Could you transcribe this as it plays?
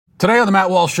Today on the Matt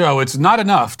Walsh Show, it's not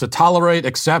enough to tolerate,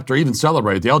 accept, or even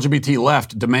celebrate. The LGBT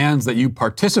left demands that you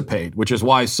participate, which is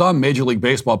why some Major League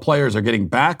Baseball players are getting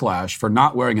backlash for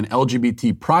not wearing an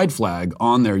LGBT pride flag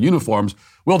on their uniforms.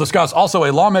 We'll discuss. Also,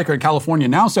 a lawmaker in California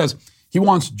now says he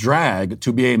wants drag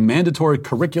to be a mandatory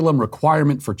curriculum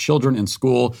requirement for children in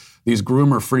school. These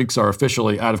groomer freaks are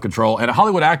officially out of control. And a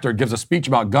Hollywood actor gives a speech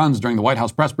about guns during the White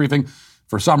House press briefing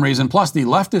for some reason. Plus, the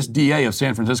leftist DA of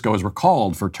San Francisco is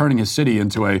recalled for turning his city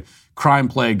into a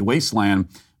crime-plagued wasteland.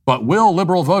 But will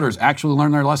liberal voters actually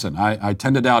learn their lesson? I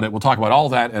tend to doubt it. We'll talk about all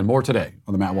that and more today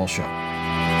on the Matt Walsh Show.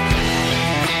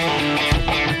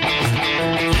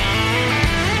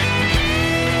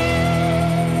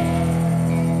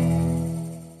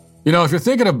 You know, if you're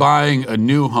thinking of buying a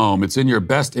new home, it's in your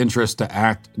best interest to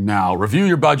act now. Review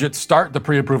your budget, start the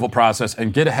pre-approval process,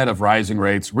 and get ahead of rising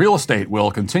rates. Real estate will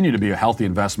continue to be a healthy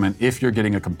investment if you're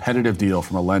getting a competitive deal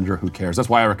from a lender who cares. That's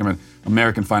why I recommend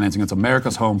American Financing. It's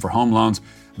America's home for home loans.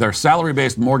 Their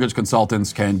salary-based mortgage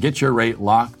consultants can get your rate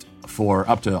locked for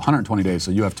up to 120 days, so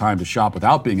you have time to shop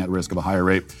without being at risk of a higher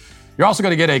rate. You're also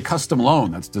going to get a custom loan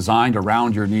that's designed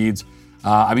around your needs.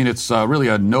 It's really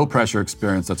a no-pressure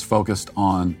experience that's focused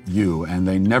on you, and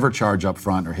they never charge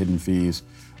upfront or hidden fees.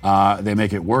 They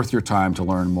make it worth your time to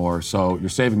learn more, so you're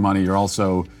saving money. You're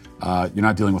also, you're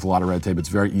not dealing with a lot of red tape. It's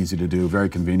very easy to do, very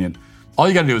convenient. All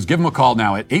you got to do is give them a call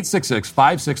now at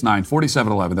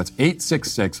 866-569-4711. That's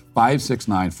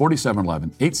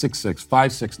 866-569-4711,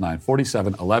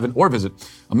 866-569-4711, or visit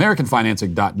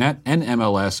AmericanFinancing.net,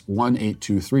 NMLS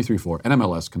 182334,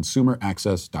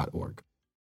 NMLSConsumerAccess.org.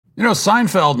 You know,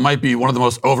 Seinfeld might be one of the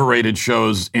most overrated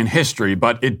shows in history,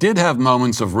 but it did have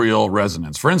moments of real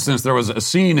resonance. For instance, there was a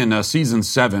scene in season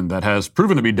 7 that has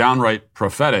proven to be downright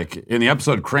prophetic. In the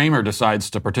episode, Kramer decides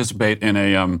to participate in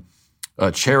a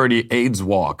charity AIDS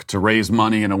walk to raise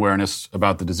money and awareness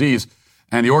about the disease.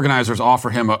 And the organizers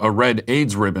offer him a red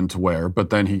AIDS ribbon to wear,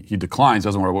 but then he declines,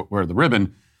 doesn't wear the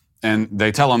ribbon. And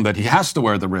they tell him that he has to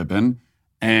wear the ribbon.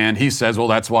 And he says, well,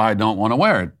 that's why I don't want to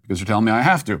wear it, because you're telling me I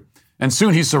have to. And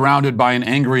soon he's surrounded by an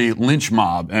angry lynch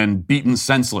mob and beaten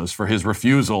senseless for his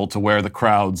refusal to wear the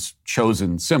crowd's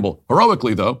chosen symbol.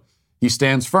 Heroically, though, he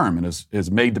stands firm and is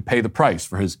made to pay the price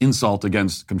for his insult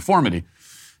against conformity.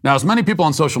 Now, as many people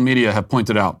on social media have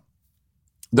pointed out,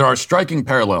 there are striking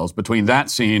parallels between that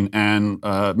scene and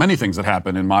many things that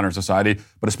happen in modern society,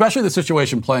 but especially the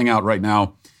situation playing out right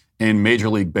now in Major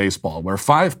League Baseball, where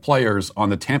 5 players on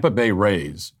the Tampa Bay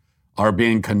Rays are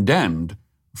being condemned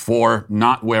for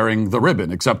not wearing the ribbon,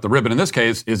 except the ribbon in this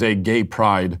case is a gay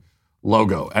pride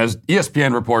logo. As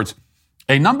ESPN reports,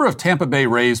 a number of Tampa Bay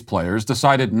Rays players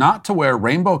decided not to wear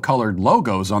rainbow-colored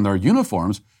logos on their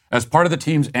uniforms as part of the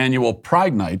team's annual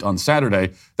Pride Night on Saturday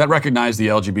that recognized the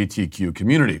LGBTQ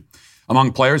community.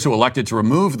 Among players who elected to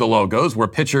remove the logos were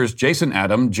pitchers Jason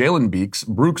Adam, Jalen Beeks,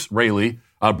 Brooks Raley,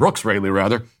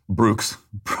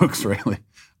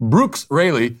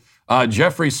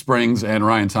 Jeffrey Springs, and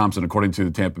Ryan Thompson, according to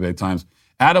the Tampa Bay Times.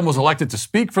 Adam was elected to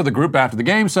speak for the group after the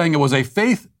game, saying it was a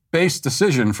faith-based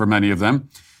decision for many of them.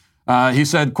 He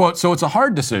said, quote, "So it's a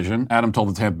hard decision," Adam told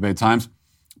the Tampa Bay Times,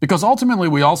 "because ultimately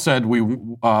we all said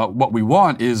what we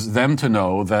want is them to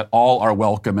know that all are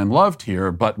welcome and loved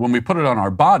here. But when we put it on our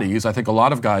bodies, I think a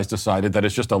lot of guys decided that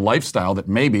it's just a lifestyle that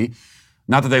maybe,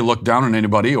 not that they look down on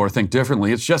anybody or think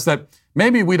differently, it's just that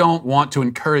maybe we don't want to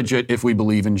encourage it if we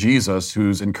believe in Jesus,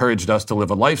 who's encouraged us to live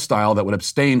a lifestyle that would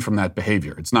abstain from that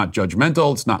behavior. It's not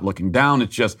judgmental. It's not looking down.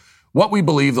 It's just what we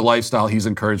believe the lifestyle he's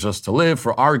encouraged us to live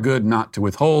for our good, not to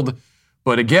withhold.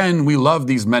 But again, we love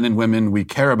these men and women. We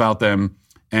care about them,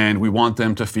 and we want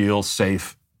them to feel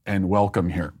safe and welcome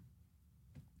here."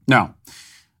 Now,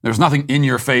 there's nothing in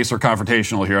your face or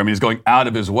confrontational here. I mean, he's going out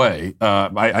of his way,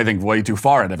 I think way too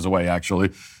far out of his way, actually,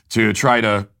 to try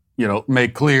to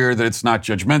make clear that it's not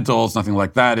judgmental. It's nothing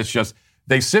like that. It's just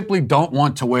they simply don't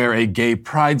want to wear a gay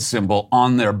pride symbol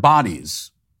on their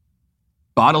bodies.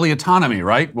 Bodily autonomy,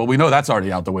 right? Well, we know that's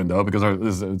already out the window because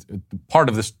there's part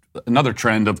of this, another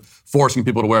trend of forcing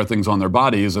people to wear things on their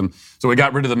bodies. And so we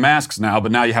got rid of the masks now,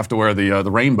 but now you have to wear the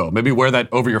rainbow. Maybe wear that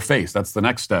over your face. That's the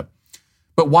next step.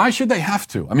 But why should they have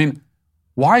to? I mean,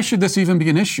 why should this even be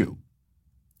an issue?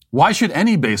 Why should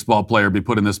any baseball player be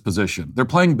put in this position? They're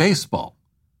playing baseball.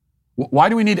 Why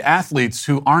do we need athletes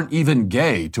who aren't even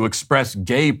gay to express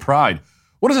gay pride?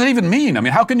 What does that even mean? I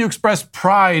mean, how can you express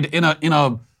pride in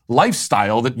a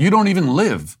lifestyle that you don't even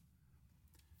live?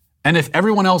 And if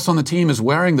everyone else on the team is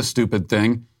wearing the stupid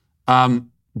thing,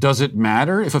 does it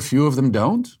matter if a few of them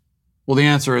don't? Well, the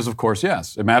answer is, of course,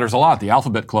 yes. It matters a lot. The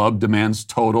Alphabet Club demands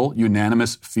total,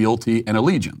 unanimous fealty and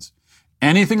allegiance.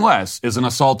 Anything less is an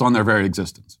assault on their very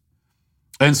existence.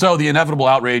 And so the inevitable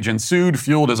outrage ensued,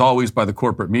 fueled as always by the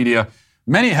corporate media.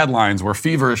 Many headlines were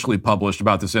feverishly published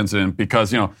about this incident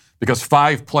because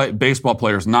five baseball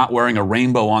players not wearing a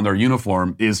rainbow on their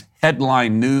uniform is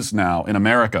headline news now in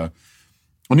America.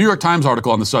 A New York Times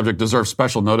article on the subject deserves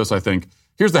special notice, I think.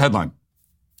 Here's the headline.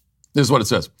 This is what it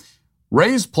says.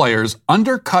 Rays players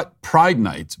undercut Pride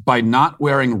Night by not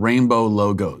wearing rainbow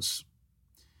logos.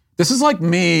 This is like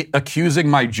me accusing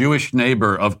my Jewish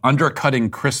neighbor of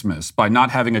undercutting Christmas by not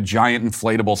having a giant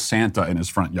inflatable Santa in his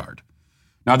front yard.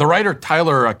 Now, the writer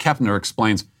Tyler Kepner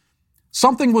explains,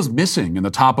 something was missing in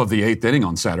the top of the 8th inning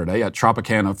on Saturday at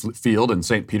Tropicana Field in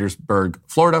St. Petersburg,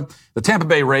 Florida. The Tampa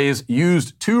Bay Rays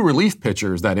used two relief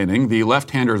pitchers that inning, the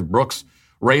left-handers Brooks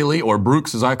Raley, or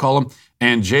Brooks as I call him,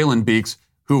 and Jalen Beeks,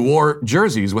 who wore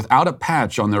jerseys without a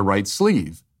patch on their right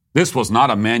sleeve. This was not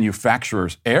a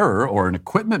manufacturer's error or an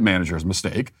equipment manager's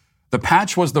mistake. The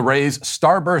patch was the Rays'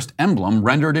 Starburst emblem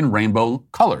rendered in rainbow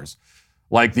colors,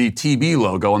 like the TB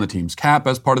logo on the team's cap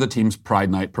as part of the team's Pride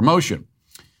Night promotion.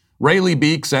 Raley,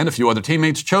 Beeks, and a few other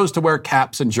teammates chose to wear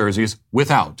caps and jerseys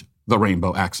without the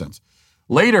rainbow accents.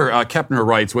 Later, Kepner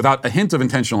writes, without a hint of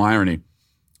intentional irony,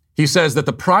 he says that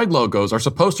the Pride logos are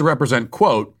supposed to represent,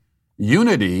 quote,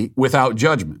 unity without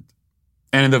judgment.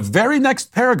 And in the very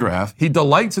next paragraph, he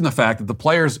delights in the fact that the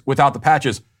players without the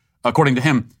patches, according to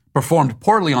him, performed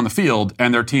poorly on the field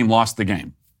and their team lost the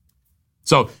game.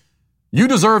 So, you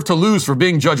deserve to lose for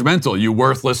being judgmental, you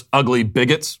worthless, ugly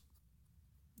bigots.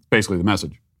 Basically the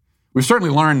message. We've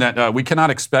certainly learned that we cannot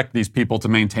expect these people to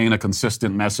maintain a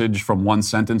consistent message from one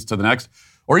sentence to the next,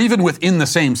 or even within the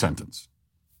same sentence.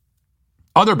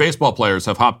 Other baseball players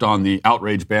have hopped on the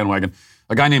outrage bandwagon.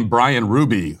 A guy named Brian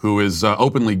Ruby, who is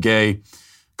openly gay,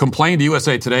 complained to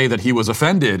USA Today that he was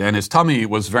offended and his tummy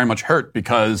was very much hurt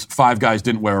because five guys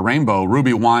didn't wear a rainbow.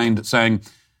 Ruby whined, saying,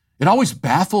 "It always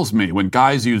baffles me when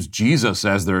guys use Jesus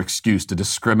as their excuse to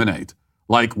discriminate.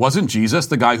 Like, wasn't Jesus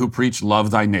the guy who preached love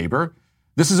thy neighbor?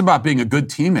 This is about being a good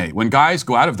teammate. When guys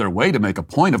go out of their way to make a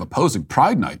point of opposing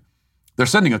Pride Night, they're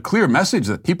sending a clear message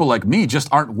that people like me just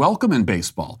aren't welcome in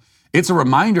baseball. It's a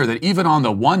reminder that even on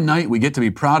the one night we get to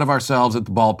be proud of ourselves at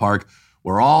the ballpark,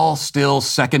 we're all still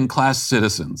second-class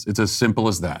citizens. It's as simple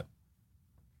as that.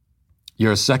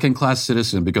 You're a second-class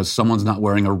citizen because someone's not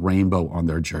wearing a rainbow on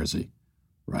their jersey,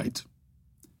 right?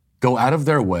 Go out of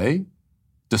their way?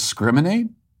 Discriminate?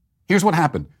 Here's what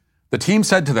happened. The team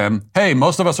said to them, hey,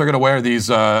 most of us are going to wear these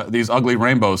ugly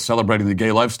rainbows celebrating the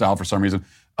gay lifestyle for some reason.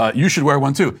 You should wear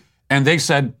one too. And they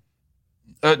said,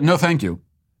 no, thank you.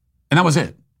 And that was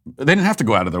it. They didn't have to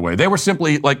go out of their way. They were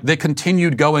simply they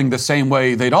continued going the same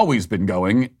way they'd always been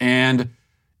going. And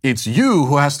it's you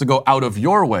who has to go out of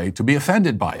your way to be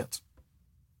offended by it.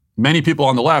 Many people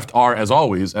on the left are, as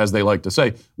always, as they like to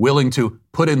say, willing to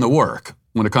put in the work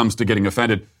when it comes to getting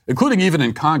offended, including even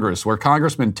in Congress, where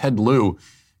Congressman Ted Lieu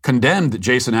condemned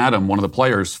Jason Adam, one of the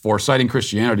players, for citing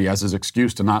Christianity as his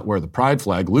excuse to not wear the pride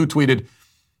flag. Lieu tweeted,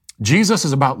 Jesus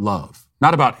is about love,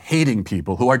 not about hating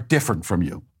people who are different from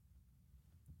you.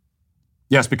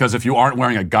 Yes, because if you aren't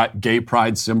wearing a gay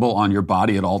pride symbol on your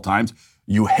body at all times,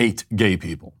 you hate gay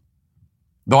people.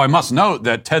 Though I must note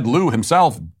that Ted Lieu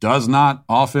himself does not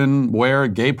often wear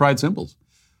gay pride symbols.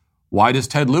 Why does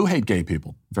Ted Lieu hate gay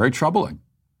people? Very troubling.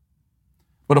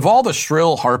 But of all the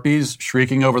shrill harpies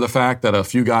shrieking over the fact that a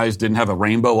few guys didn't have a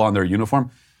rainbow on their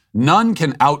uniform, none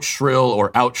can outshrill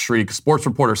or outshriek sports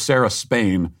reporter Sarah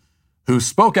Spain, who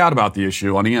spoke out about the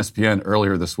issue on ESPN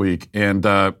earlier this week. And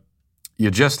you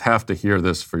just have to hear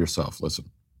this for yourself. Listen.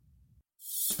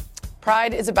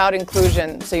 Pride is about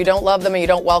inclusion, so you don't love them and you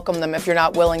don't welcome them if you're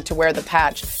not willing to wear the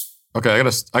patch. Okay, I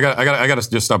gotta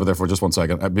just stop it there for just 1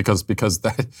 second because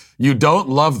that, you don't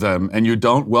love them and you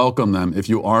don't welcome them if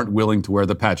you aren't willing to wear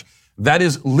the patch. That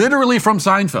is literally from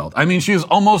Seinfeld. I mean, she is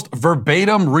almost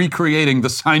verbatim recreating the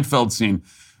Seinfeld scene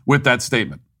with that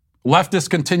statement. Leftists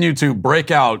continue to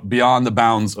break out beyond the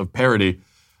bounds of parody,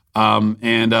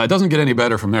 and it doesn't get any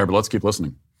better from there. But let's keep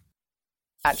listening.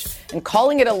 And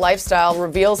calling it a lifestyle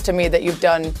reveals to me that you've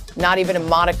done not even a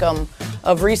modicum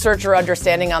of research or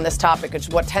understanding on this topic, which is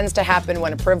what tends to happen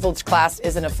when a privileged class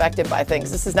isn't affected by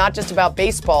things. This is not just about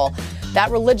baseball.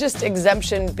 That religious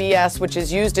exemption BS, which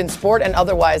is used in sport and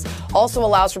otherwise, also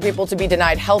allows for people to be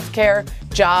denied health care,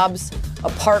 jobs,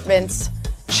 apartments,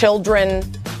 children,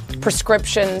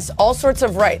 prescriptions, all sorts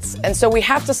of rights. And so we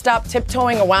have to stop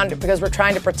tiptoeing around it because we're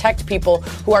trying to protect people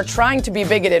who are trying to be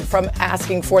bigoted from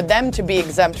asking for them to be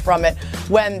exempt from it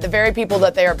when the very people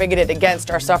that they are bigoted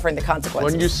against are suffering the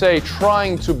consequences. When you say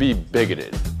trying to be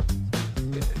bigoted,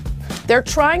 they're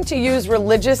trying to use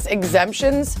religious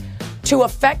exemptions to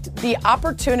affect the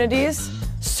opportunities,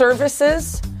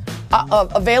 services,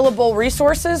 available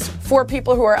resources for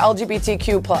people who are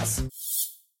LGBTQ plus.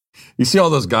 You see all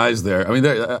those guys there. I mean,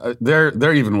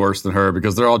 they're even worse than her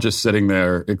because they're all just sitting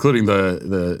there, including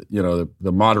the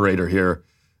moderator here.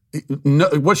 No,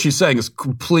 what she's saying is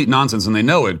complete nonsense, and they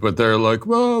know it. But they're like,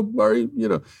 well,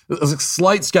 there's a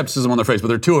slight skepticism on their face, but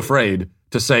they're too afraid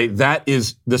to say that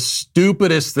is the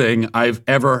stupidest thing I've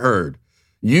ever heard.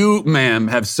 You, ma'am,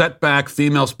 have set back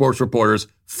female sports reporters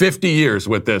 50 years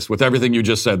with this, with everything you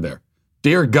just said there.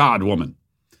 Dear God, woman.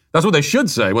 That's what they should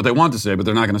say, what they want to say, but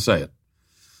they're not going to say it.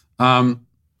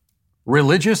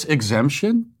 Religious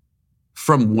exemption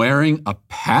from wearing a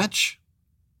patch?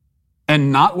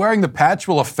 And not wearing the patch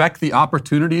will affect the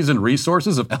opportunities and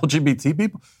resources of LGBT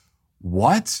people?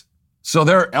 What? So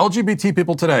there are LGBT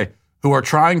people today who are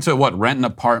trying to, rent an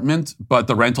apartment, but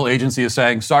the rental agency is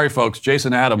saying, sorry, folks,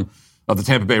 Jason Adam of the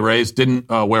Tampa Bay Rays didn't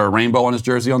wear a rainbow on his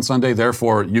jersey on Sunday,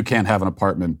 therefore you can't have an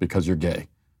apartment because you're gay.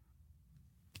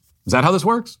 Is that how this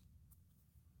works?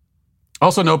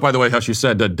 Also note, by the way, how she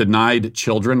said denied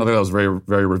children. I think that was very,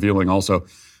 very revealing also.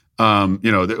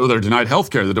 They're denied health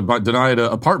care, they're denied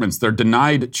apartments, they're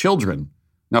denied children.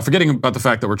 Now, forgetting about the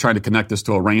fact that we're trying to connect this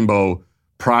to a rainbow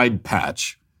pride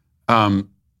patch, the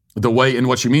way in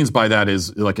what she means by that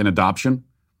is like an adoption.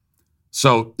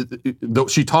 So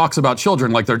she talks about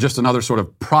children like they're just another sort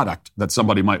of product that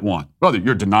somebody might want. Well,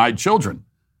 you're denied children.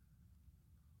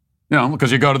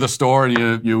 Because you go to the store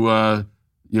and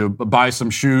you buy some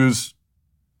shoes,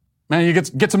 man, you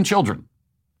get some children.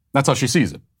 That's how she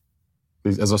sees it,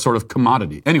 as a sort of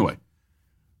commodity. Anyway,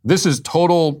 this is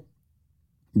total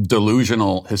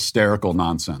delusional, hysterical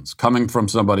nonsense coming from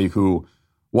somebody who,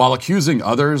 while accusing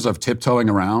others of tiptoeing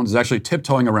around, is actually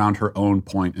tiptoeing around her own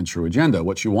point and true agenda.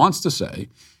 What she wants to say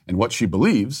and what she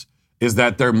believes is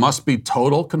that there must be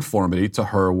total conformity to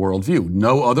her worldview.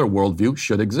 No other worldview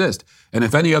should exist. And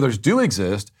if any others do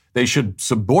exist, they should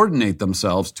subordinate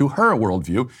themselves to her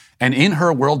worldview. And in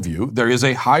her worldview, there is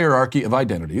a hierarchy of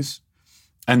identities,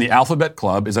 and the Alphabet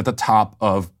Club is at the top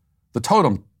of the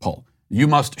totem pole. You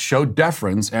must show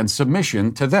deference and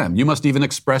submission to them. You must even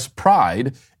express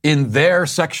pride in their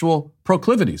sexual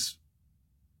proclivities.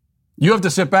 You have to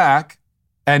sit back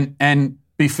and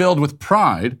be filled with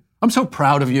pride. I'm so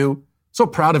proud of you. So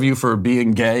proud of you for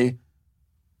being gay.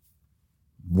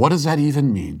 What does that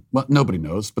even mean? Well, nobody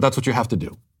knows, but that's what you have to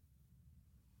do.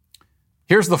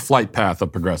 Here's the flight path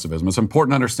of progressivism. It's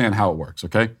important to understand how it works,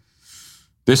 okay?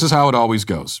 This is how it always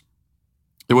goes.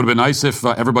 It would have been nice if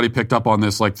everybody picked up on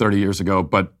this like 30 years ago,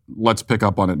 but let's pick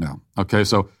up on it now. Okay,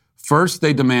 so first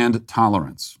they demand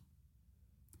tolerance.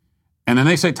 And then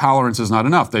they say tolerance is not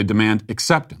enough. They demand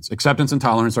acceptance. Acceptance and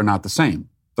tolerance are not the same.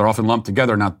 They're often lumped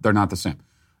together. They're not the same.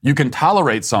 You can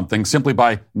tolerate something simply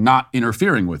by not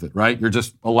interfering with it, right? You're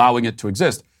just allowing it to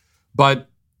exist. But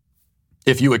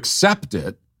if you accept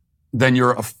it, then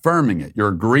you're affirming it. You're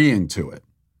agreeing to it.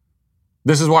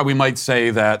 This is why we might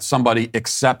say that somebody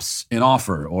accepts an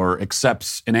offer or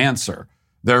accepts an answer.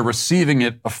 They're receiving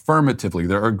it affirmatively.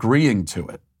 They're agreeing to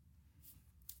it.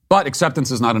 But acceptance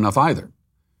is not enough either.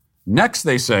 Next,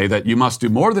 they say that you must do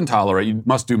more than tolerate. You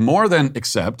must do more than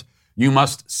accept. You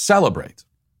must celebrate.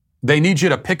 They need you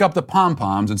to pick up the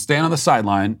pom-poms and stand on the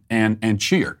sideline and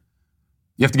cheer.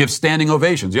 You have to give standing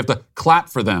ovations. You have to clap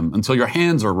for them until your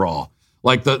hands are raw.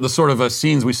 Like the sort of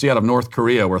scenes we see out of North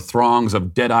Korea where throngs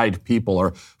of dead-eyed people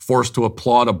are forced to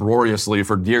applaud uproariously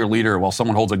for dear leader while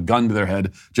someone holds a gun to their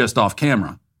head just off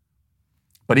camera.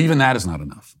 But even that is not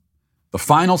enough. The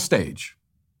final stage,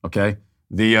 okay,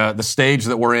 the stage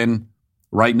that we're in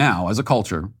right now as a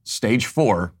culture, stage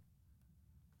 4,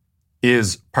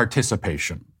 is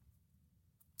participation.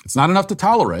 It's not enough to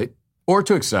tolerate or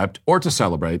to accept or to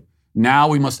celebrate. Now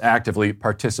we must actively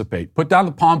participate. Put down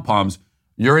the pom-poms.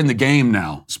 You're in the game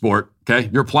now, sport, okay?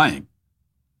 You're playing.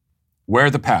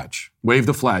 Wear the patch, wave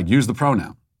the flag, use the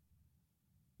pronoun.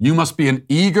 You must be an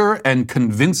eager and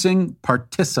convincing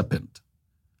participant.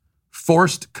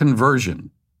 Forced conversion,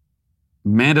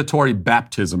 mandatory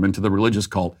baptism into the religious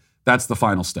cult, that's the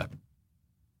final step.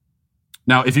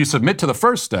 Now, if you submit to the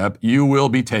first step, you will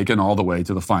be taken all the way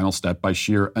to the final step by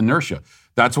sheer inertia.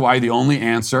 That's why the only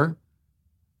answer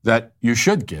that you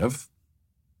should give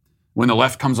when the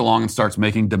left comes along and starts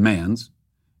making demands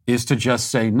is to just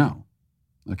say no,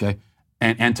 okay?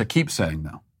 And to keep saying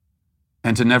no,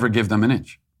 and to never give them an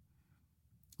inch.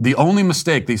 The only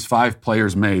mistake these 5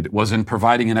 players made was in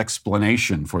providing an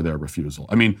explanation for their refusal.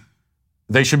 I mean,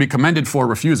 they should be commended for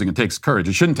refusing. It takes courage.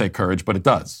 It shouldn't take courage, but it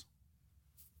does.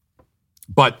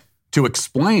 But to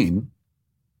explain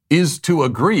is to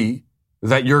agree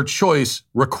that your choice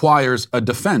requires a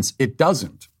defense. It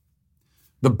doesn't.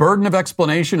 The burden of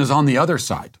explanation is on the other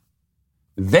side.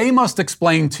 They must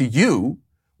explain to you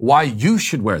why you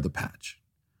should wear the patch.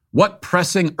 What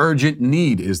pressing, urgent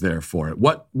need is there for it?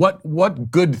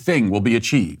 What good thing will be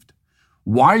achieved?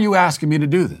 Why are you asking me to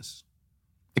do this?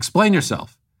 Explain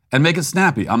yourself and make it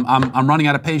snappy. I'm running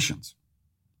out of patience.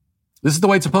 This is the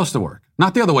way it's supposed to work,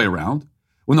 not the other way around.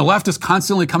 When the left is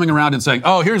constantly coming around and saying,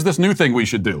 oh, here's this new thing we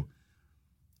should do.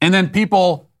 And then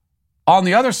people on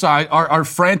the other side are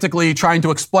frantically trying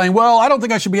to explain, well, I don't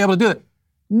think I should be able to do that.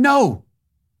 No.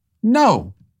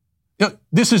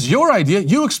 This is your idea.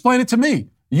 You explain it to me.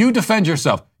 You defend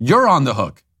yourself. You're on the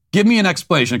hook. Give me an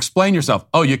explanation. Explain yourself.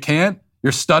 Oh, you can't?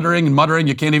 You're stuttering and muttering.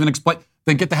 You can't even explain.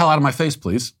 Then get the hell out of my face,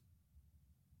 please.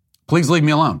 Please leave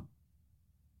me alone.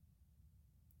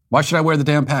 Why should I wear the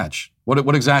damn patch?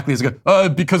 What exactly is it?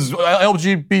 Because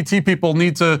LGBT people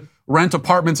need to rent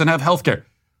apartments and have health care.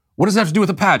 What does that have to do with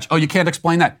a patch? Oh, you can't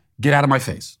explain that. Get out of my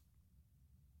face.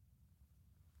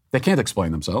 They can't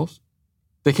explain themselves.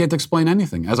 They can't explain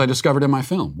anything, as I discovered in my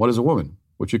film, What is a Woman?,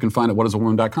 which you can find at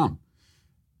whatisawoman.com.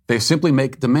 They simply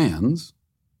make demands,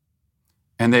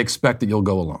 and they expect that you'll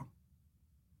go along.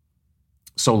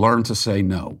 So learn to say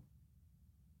no,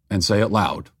 and say it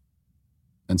loud,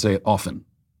 and say it often.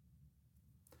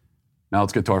 Now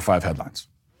let's get to our 5 headlines.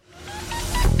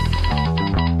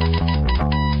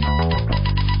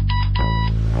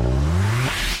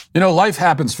 You know, life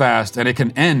happens fast, and it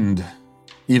can end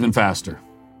even faster.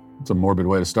 It's a morbid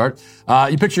way to start.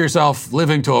 You picture yourself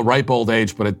living to a ripe old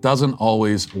age, but it doesn't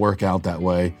always work out that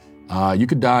way. You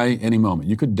could die any moment.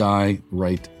 You could die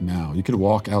right now. You could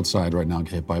walk outside right now and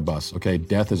get hit by a bus. Okay,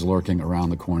 death is lurking around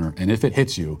the corner, and if it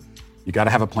hits you, you got to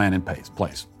have a plan in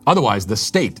place. Otherwise, the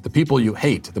state, the people you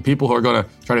hate, the people who are going to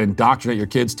try to indoctrinate your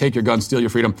kids, take your guns, steal your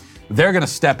freedom, they're going to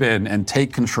step in and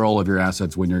take control of your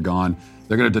assets when you're gone.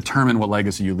 They're going to determine what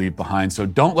legacy you leave behind. So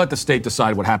don't let the state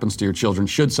decide what happens to your children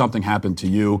should something happen to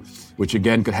you, which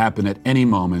again could happen at any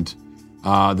moment.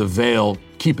 The veil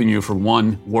keeping you from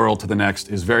one world to the next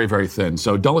is very, very thin.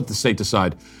 So don't let the state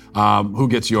decide who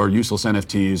gets your useless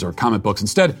NFTs or comic books.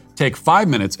 Instead, take 5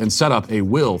 minutes and set up a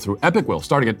will through Epic Will,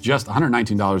 starting at just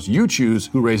 $119. You choose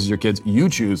who raises your kids. You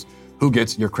choose who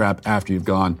gets your crap after you've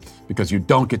gone, because you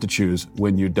don't get to choose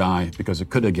when you die, because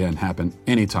it could again happen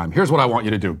anytime. Here's what I want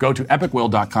you to do. Go to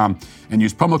epicwill.com and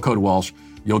use promo code Walsh.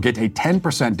 You'll get a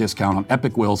 10% discount on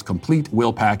Epic Will's complete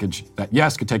will package that,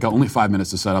 yes, could take only 5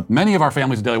 minutes to set up. Many of our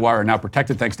families at Daily Wire are now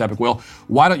protected thanks to Epic Will.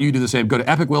 Why don't you do the same? Go to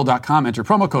epicwill.com, enter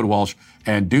promo code Walsh,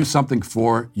 and do something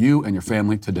for you and your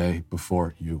family today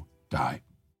before you die.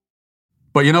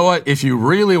 But you know what? If you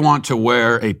really want to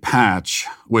wear a patch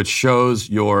which shows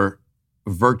your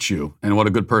virtue and what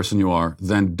a good person you are,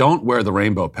 then don't wear the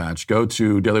rainbow patch. Go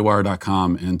to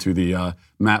dailywire.com and to the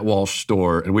Matt Walsh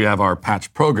store, and we have our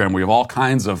patch program. We have all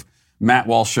kinds of Matt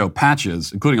Walsh Show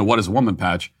patches, including a What is a Woman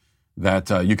patch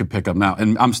that you could pick up now.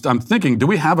 And I'm thinking, do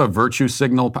we have a virtue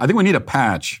signal? I think we need a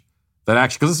patch that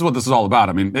actually, because this is what this is all about.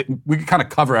 I mean, we could kind of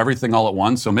cover everything all at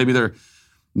once. So maybe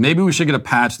we should get a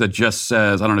patch that just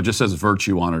says, I don't know, just says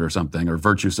virtue on it or something, or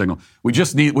virtue signal. We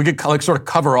could like sort of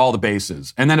cover all the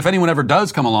bases. And then if anyone ever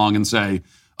does come along and say,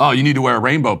 oh, you need to wear a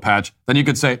rainbow patch, then you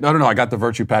could say, no, I got the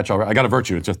virtue patch already. I got a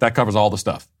virtue. It's just, that covers all the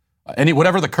stuff.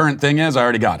 Whatever the current thing is, I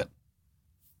already got it.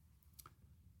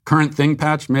 Current thing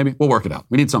patch, maybe? We'll work it out.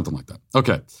 We need something like that.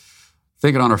 Okay.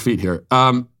 Thinking on our feet here.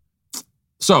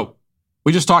 So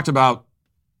we just talked about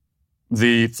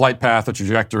the flight path, the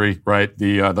trajectory, right?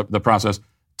 The process.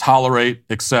 Tolerate,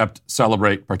 accept,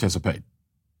 celebrate, participate.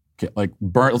 Okay,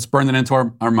 let's burn that into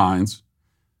our minds.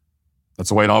 That's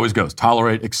the way it always goes.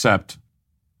 Tolerate, accept,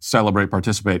 celebrate,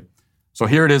 participate. So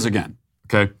here it is again,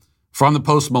 okay? From the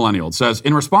Post-Millennial, it says,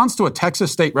 in response to a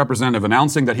Texas state representative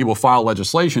announcing that he will file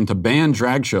legislation to ban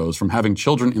drag shows from having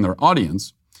children in their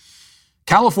audience,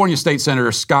 California State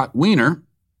Senator Scott Wiener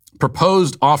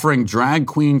proposed offering drag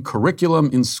queen curriculum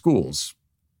in schools.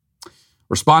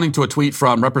 Responding to a tweet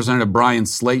from Representative Brian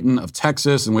Slayton of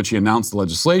Texas in which he announced the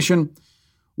legislation,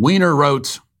 Wiener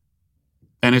wrote,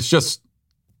 and it's just,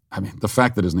 the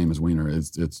fact that his name is Wiener,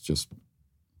 it's just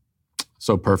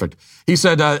so perfect. He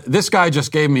said, this guy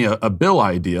just gave me a bill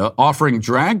idea offering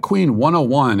Drag Queen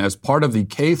 101 as part of the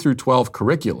K through 12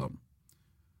 curriculum.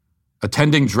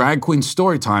 Attending drag queen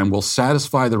story time will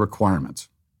satisfy the requirement.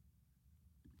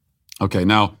 Okay,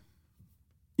 now,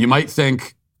 you might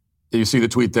think, you see the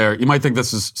tweet there, you might think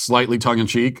this is slightly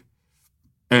tongue-in-cheek,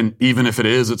 and even if it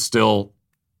is, it's still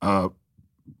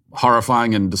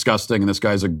horrifying and disgusting, and this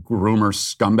guy's a groomer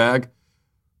scumbag.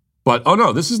 But, oh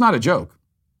no, this is not a joke.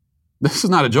 This is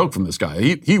not a joke from this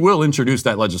guy. He will introduce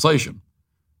that legislation.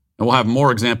 And we'll have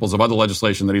more examples of other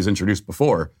legislation that he's introduced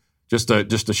before, just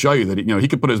to show you that he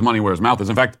could put his money where his mouth is.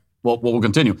 In fact, we'll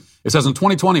continue. It says in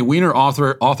 2020, Weiner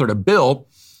authored a bill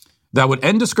that would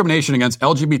end discrimination against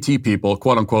LGBT people,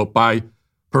 quote unquote, by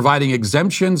providing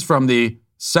exemptions from the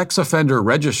sex offender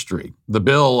registry. The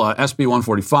bill, SB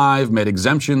 145, made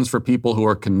exemptions for people who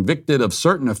are convicted of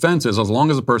certain offenses as long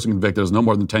as the person convicted is no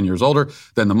more than 10 years older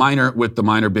than the minor, with the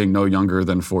minor being no younger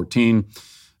than 14.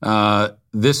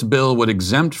 This bill would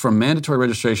exempt from mandatory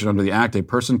registration under the Act a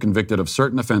person convicted of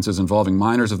certain offenses involving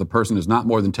minors if the person is not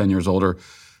more than 10 years older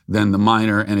than the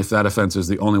minor, and if that offense is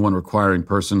the only one requiring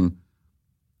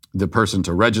the person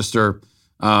to register.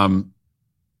 And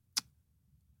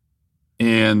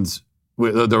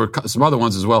there were some other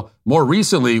ones as well. More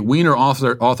recently, Weiner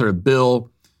authored a bill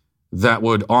that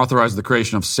would authorize the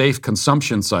creation of safe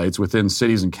consumption sites within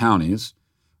cities and counties.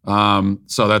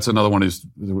 So that's another one, is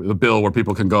a bill where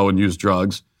people can go and use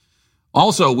drugs.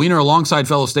 Also, Weiner, alongside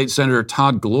fellow state Senator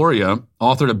Todd Gloria,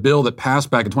 authored a bill that passed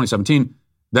back in 2017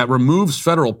 that removes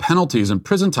federal penalties and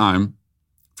prison time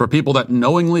for people that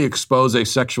knowingly expose a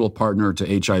sexual partner to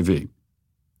HIV.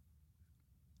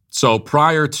 So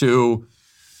prior to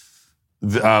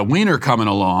Weiner coming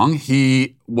along,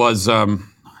 he was,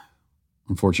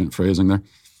 unfortunate phrasing there.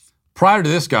 Prior to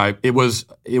this guy, it was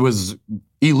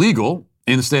illegal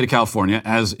in the state of California,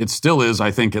 as it still is,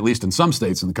 I think, at least in some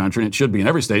states in the country, and it should be in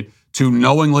every state, to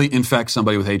knowingly infect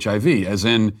somebody with HIV. As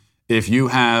in, if you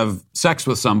have sex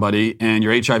with somebody and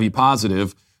you're HIV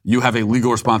positive, you have a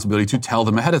legal responsibility to tell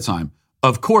them ahead of time.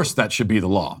 Of course, that should be the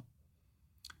law.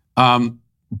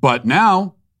 But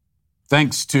now,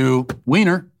 thanks to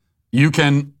Weiner, you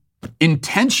can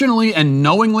intentionally and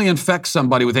knowingly infect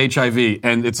somebody with HIV,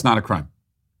 and it's not a crime.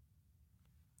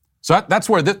 So that's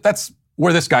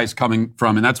where this guy's coming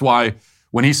from, and that's why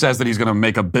when he says that he's going to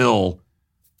make a bill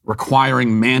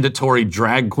requiring mandatory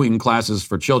drag queen classes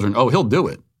for children, he'll do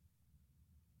it.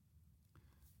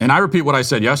 And I repeat what I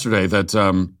said yesterday, that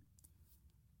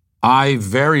I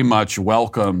very much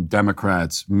welcome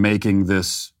Democrats making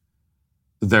this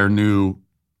their new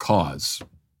cause.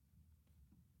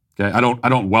 Okay, I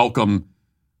don't welcome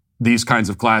these kinds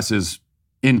of classes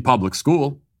in public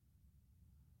school,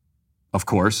 of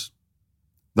course.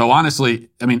 Though honestly,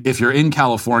 I mean, if you're in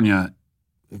California,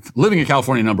 living in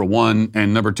California, number one,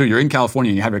 and number two, you're in California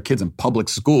and you have your kids in public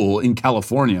school in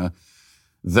California,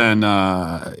 then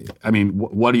I mean,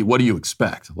 what do you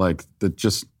expect? Like,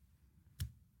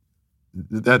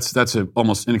 that's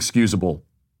almost inexcusable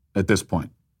at this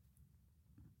point.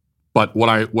 But what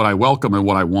I welcome and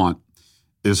what I want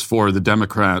is for the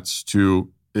Democrats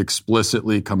to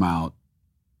explicitly come out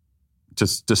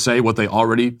to say what they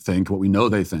already think, what we know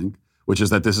they think, which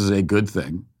is that this is a good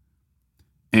thing,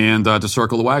 and to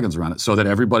circle the wagons around it so that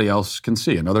everybody else can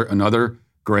see. Another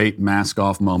great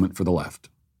mask-off moment for the left.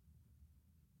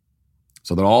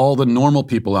 So that all the normal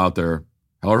people out there,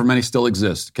 however many still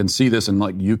exist, can see this, and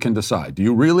like, you can decide. Do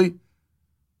you really?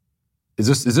 Is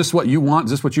this what you want?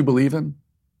 Is this what you believe in?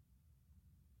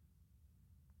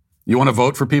 You want to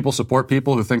vote for people, support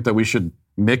people who think that we should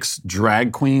mix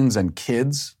drag queens and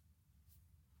kids?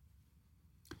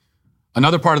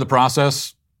 Another part of the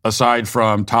process, aside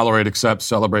from tolerate, accept,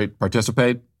 celebrate,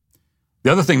 participate,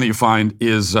 the other thing that you find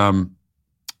is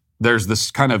there's this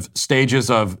kind of stages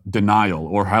of denial,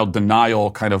 or how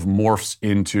denial kind of morphs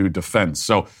into defense.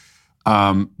 So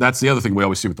that's the other thing we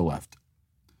always see with the left.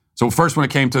 So first, when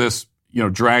it came to this,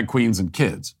 drag queens and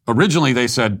kids, originally they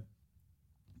said,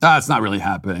 it's not really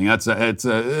happening. It's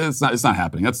not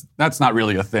happening. That's not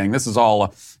really a thing. This is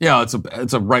all,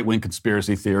 it's a right-wing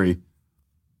conspiracy theory.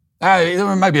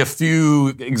 There might be a few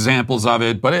examples of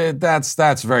it, but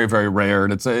that's very, very rare,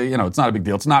 and it's not a big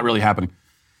deal. It's not really happening.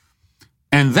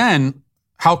 And then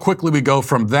how quickly we go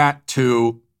from that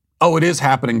to, it is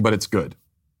happening, but it's good.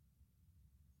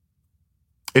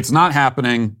 It's not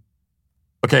happening.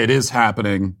 Okay, it is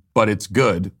happening, but it's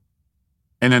good.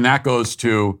 And then that goes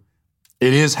to,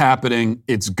 it is happening,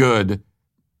 it's good.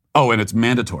 And it's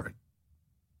mandatory.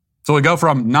 So we go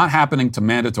from not happening to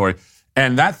mandatory.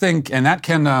 And that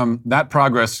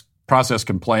process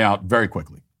can play out very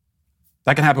quickly.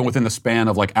 That can happen within the span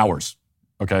of like hours,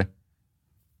 okay?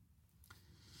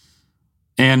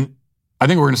 And I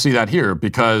think we're going to see that here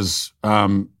because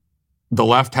the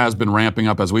left has been ramping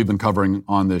up, as we've been covering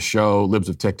on this show. Libs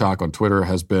of TikTok on Twitter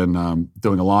has been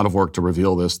doing a lot of work to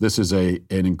reveal this. This is an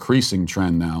increasing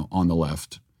trend now on the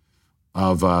left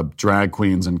of drag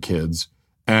queens and kids.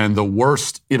 And the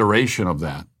worst iteration of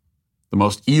that, the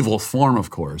most evil form, of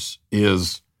course,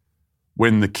 is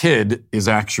when the kid is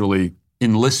actually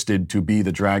enlisted to be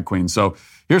the drag queen. So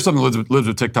here's something Libs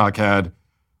of TikTok had.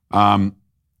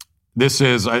 This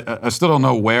is, I still don't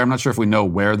know where. I'm not sure if we know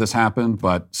where this happened,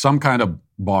 but some kind of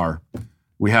bar.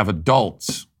 We have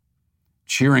adults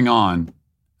cheering on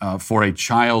for a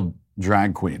child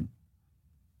drag queen.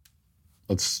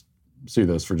 Let's see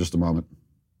this for just a moment.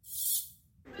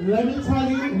 Let me tell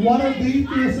you, one of the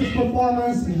fiercest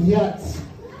performers yet.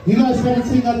 You guys haven't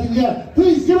seen nothing yet.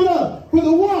 Please give it up for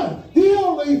the one, the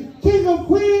only King of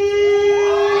Queens!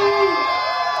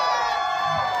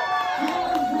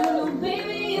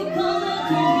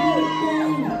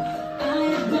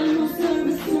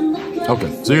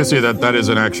 Okay, so you can see that is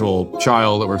an actual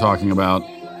child that we're talking about.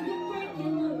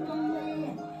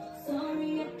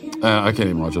 I can't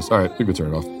even watch this. All right, you can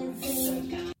turn it off.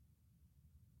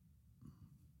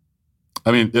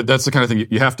 I mean, that's the kind of thing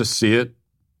you have to see it,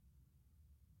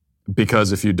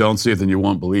 because if you don't see it, then you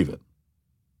won't believe it.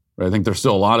 Right? I think there's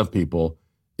still a lot of people,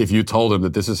 if you told them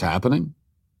that this is happening,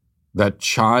 that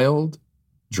child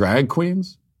drag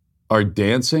queens are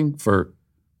dancing for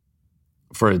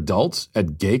adults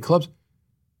at gay clubs.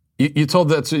 You told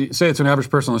that to say it's an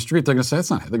average person on the street, they're going to say it's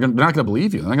not. They're not going to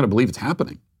believe you. They're not going to believe it's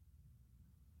happening.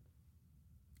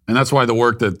 And that's why the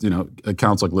work that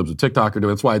accounts like Libs of TikTok are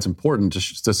doing. That's why it's important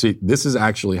to see this is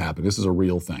actually happening. This is a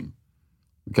real thing.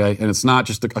 Okay, and it's not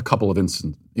just a couple of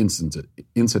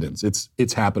incidents.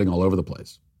 It's happening all over the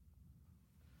place.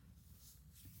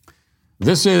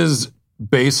 This is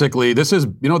Baka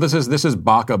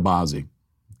Bazi,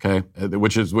 okay,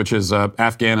 which is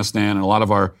Afghanistan, and a lot of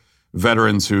our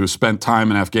veterans who spent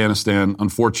time in Afghanistan,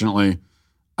 unfortunately,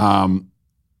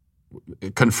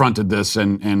 confronted this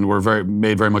and were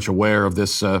made very much aware of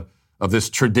this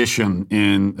tradition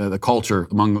in the culture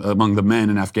among the men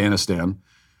in Afghanistan.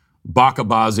 Baka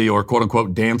Bazi, or quote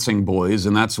unquote dancing boys,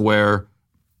 and that's where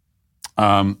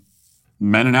men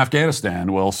in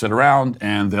Afghanistan will sit around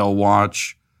and they'll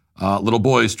watch little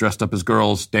boys dressed up as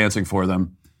girls dancing for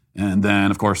them. And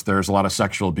then, of course, there's a lot of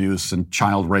sexual abuse and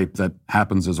child rape that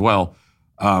happens as well,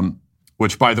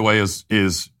 which, by the way,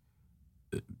 is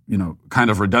kind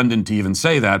of redundant to even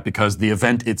say that, because the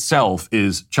event itself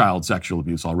is child sexual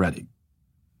abuse already.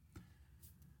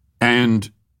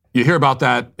 And you hear about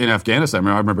that in Afghanistan.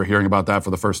 I remember hearing about that for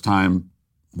the first time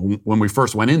when we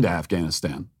first went into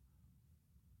Afghanistan.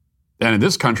 And in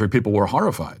this country, people were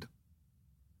horrified.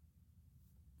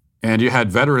 And you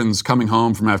had veterans coming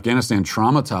home from Afghanistan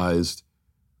traumatized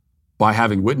by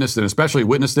having witnessed it, especially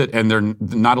witnessed it, and they're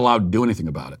not allowed to do anything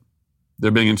about it.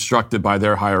 They're being instructed by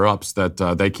their higher-ups that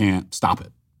they can't stop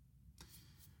it.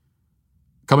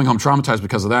 Coming home traumatized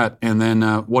because of that, and then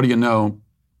what do you know,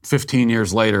 15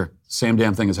 years later, same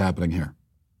damn thing is happening here.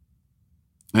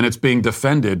 And it's being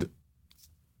defended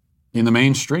in the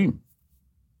mainstream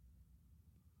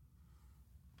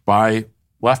by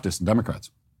leftists and Democrats.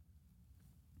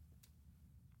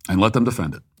 And let them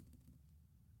defend it.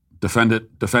 Defend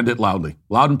it loudly,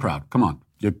 loud and proud. Come on,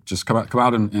 you just come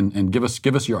out and give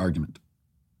us your argument.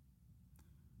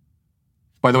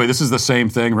 By the way, this is the same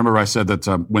thing. Remember I said that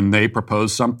when they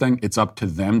propose something, it's up to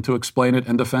them to explain it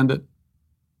and defend it?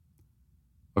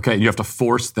 Okay, you have to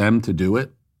force them to do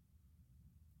it?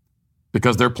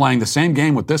 Because they're playing the same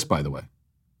game with this, by the way.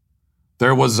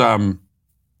 There was, I've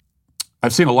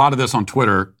seen a lot of this on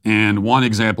Twitter, and one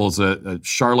example is a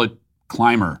Charlotte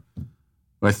Clymer,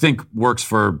 who I think works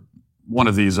for one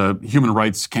of these human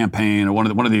rights campaign or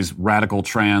one of these radical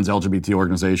trans LGBT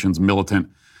organizations,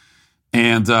 militant,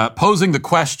 and posing the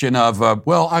question of,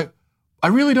 I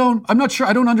really don't, I'm not sure,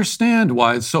 I don't understand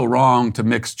why it's so wrong to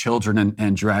mix children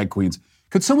and drag queens.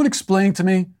 Could someone explain to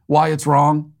me why it's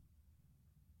wrong?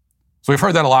 So we've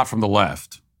heard that a lot from the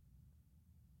left.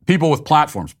 People with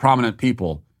platforms, prominent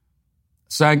people,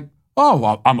 saying, oh,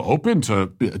 well, I'm open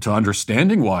to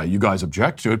understanding why you guys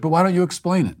object to it, but why don't you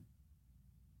explain it?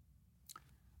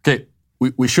 Okay,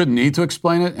 we shouldn't need to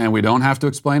explain it, and we don't have to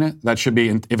explain it. That should be,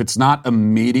 if it's not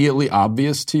immediately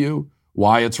obvious to you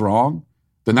why it's wrong,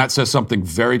 then that says something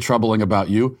very troubling about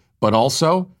you. But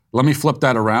also, let me flip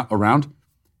that around.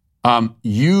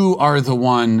 You are the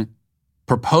one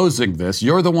proposing this.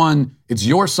 You're the one, it's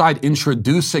your side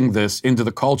introducing this into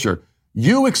the culture.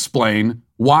 You explain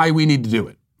why we need to do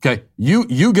it. Okay,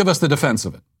 you give us the defense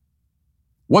of it.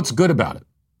 What's good about it?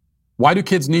 Why do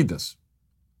kids need this?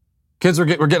 Kids we're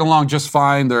getting along just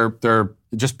fine. They're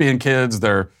just being kids.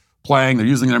 They're playing. They're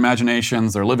using their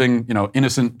imaginations. They're living,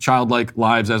 innocent, childlike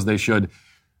lives as they should.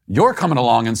 You're coming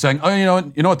along and saying, oh, you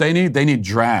know what they need? They need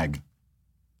drag.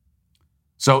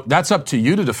 So that's up to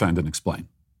you to defend and explain,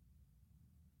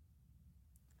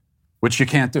 which you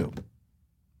can't do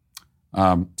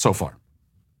so far.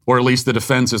 Or at least the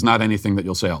defense is not anything that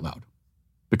you'll say out loud.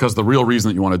 Because the real reason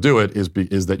that you want to do it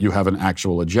is that you have an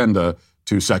actual agenda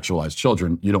to sexualize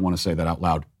children. You don't want to say that out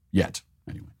loud yet,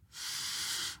 anyway.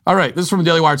 All right, this is from the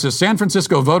Daily Wire. It says, San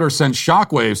Francisco voters sent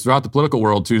shockwaves throughout the political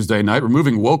world Tuesday night,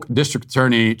 removing woke District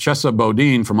Attorney Chesa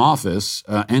Boudin from office,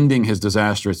 ending his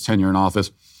disastrous tenure in office.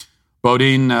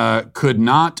 Boudin could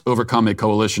not overcome a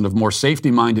coalition of more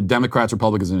safety-minded Democrats,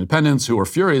 Republicans, and independents who are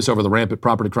furious over the rampant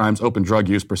property crimes, open drug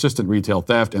use, persistent retail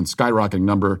theft, and skyrocketing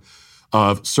number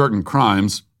of certain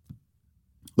crimes.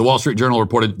 The Wall Street Journal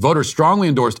reported voters strongly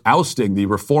endorsed ousting the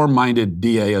reform-minded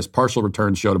DA as partial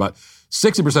returns showed about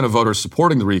 60% of voters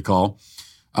supporting the recall.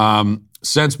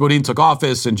 Since Boudin took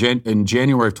office in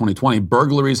January of 2020,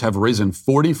 burglaries have risen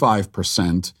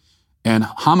 45%, and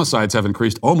homicides have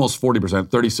increased almost 40%,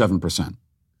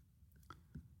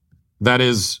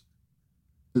 37%.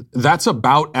 That's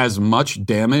about as much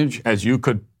damage as you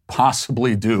could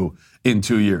possibly do in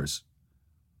 2 years.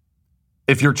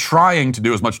 If you're trying to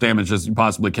do as much damage as you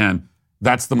possibly can,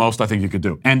 that's the most I think you could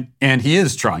do. And he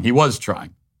is trying. He was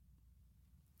trying.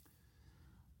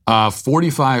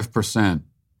 45%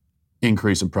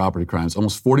 increase in property crimes,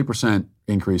 almost 40%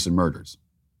 increase in murders.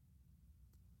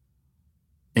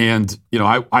 And,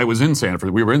 I was in San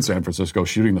Francisco. We were in San Francisco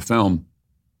shooting the film.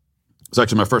 It's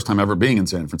actually my first time ever being in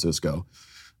San Francisco.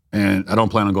 And I don't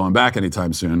plan on going back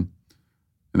anytime soon.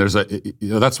 And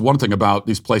that's one thing about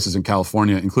these places in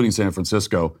California, including San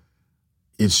Francisco.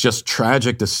 It's just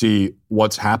tragic to see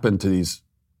what's happened to these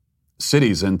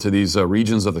cities and to these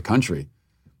regions of the country.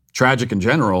 Tragic in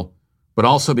general, but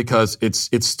also because it's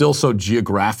still so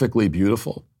geographically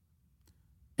beautiful.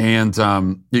 And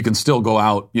you can still go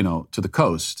out, to the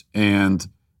coast, and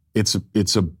it's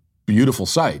a beautiful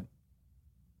sight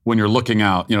when you're looking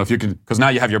out. If you can, because now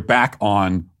you have your back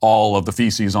on all of the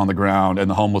feces on the ground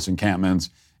and the homeless encampments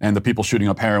and the people shooting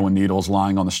up heroin needles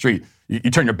lying on the street.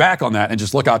 You turn your back on that and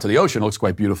just look out to the ocean. It looks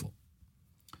quite beautiful.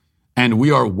 And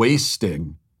we are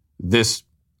wasting this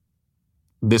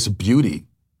beauty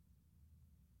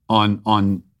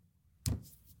on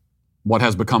what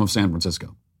has become of San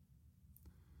Francisco.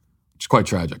 It's quite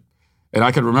tragic. And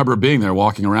I can remember being there,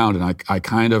 walking around, and I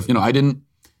kind of, I didn't.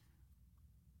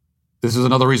 This is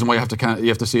another reason why you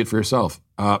have to see it for yourself.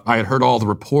 I had heard all the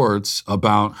reports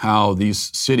about how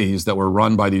these cities that were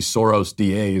run by these Soros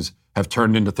DAs have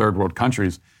turned into third world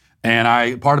countries,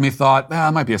 and part of me thought,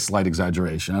 it might be a slight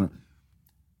exaggeration.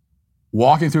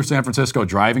 Walking through San Francisco,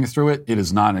 driving through it, it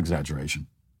is not an exaggeration.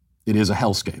 It is a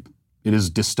hellscape. It is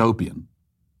dystopian.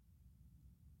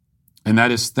 And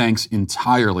that is thanks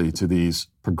entirely to these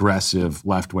progressive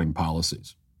left-wing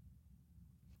policies.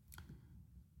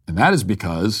 And that is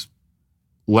because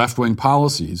left-wing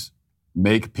policies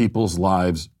make people's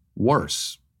lives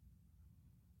worse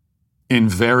in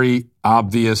very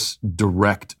obvious,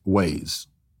 direct ways.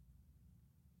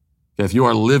 If you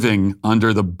are living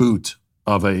under the boot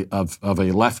of a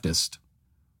leftist,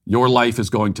 your life is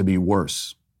going to be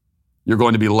worse. You're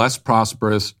going to be less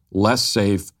prosperous, less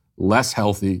safe, less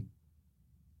healthy,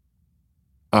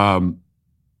 not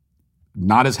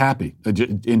as happy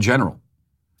in general.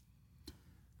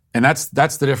 And that's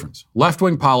the difference.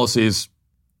 Left-wing policies,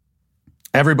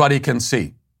 everybody can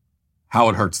see how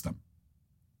it hurts them.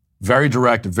 Very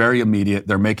direct, very immediate.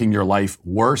 They're making your life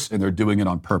worse, and they're doing it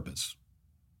on purpose.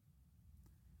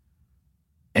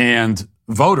 And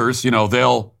voters,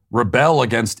 they'll rebel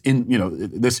against,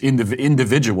 this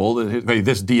individual,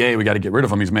 this DA, we got to get rid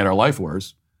of him. He's made our life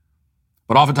worse.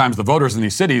 But oftentimes the voters in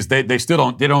these cities, they still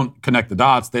don't connect the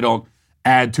dots. They don't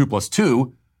add 2 +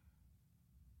 2.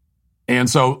 And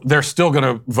so they're still going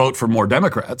to vote for more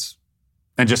Democrats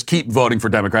and just keep voting for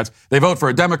Democrats. They vote for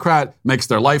a Democrat, makes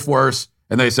their life worse.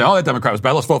 And they say, that Democrat was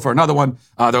bad. Let's vote for another one.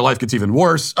 Their life gets even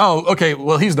worse. Oh, okay,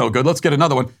 well, he's no good. Let's get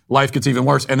another one. Life gets even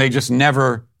worse. And they just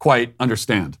never quite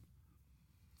understand.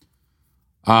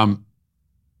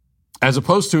 As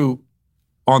opposed to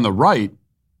on the right,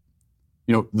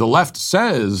 the left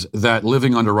says that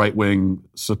living under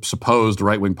supposed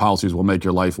right-wing policies will make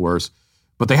your life worse,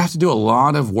 but they have to do a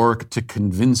lot of work to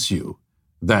convince you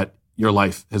that your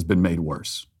life has been made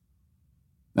worse.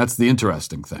 That's the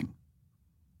interesting thing.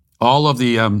 All of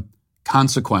the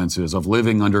consequences of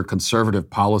living under conservative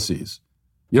policies,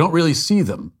 you don't really see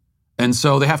them. And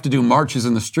so they have to do marches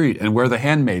in the street and wear the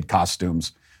handmaid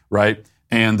costumes, right?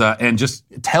 And just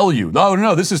tell you,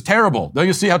 no, this is terrible. Don't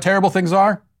you see how terrible things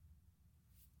are?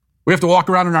 We have to walk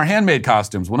around in our handmaid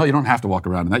costumes. Well, no, you don't have to walk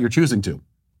around in that. You're choosing to.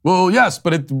 Well, yes,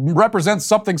 but it represents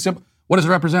something simple. What does it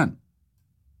represent?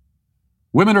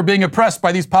 Women are being oppressed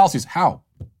by these policies. How?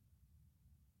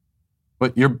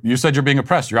 But you said you're being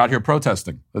oppressed. You're out here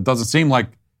protesting. It doesn't seem like,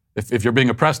 if you're being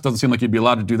oppressed, it doesn't seem like you'd be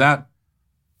allowed to do that.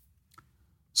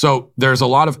 So there's a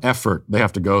lot of effort they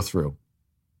have to go through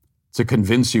to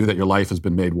convince you that your life has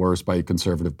been made worse by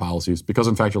conservative policies, because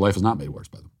in fact your life is not made worse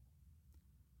by them.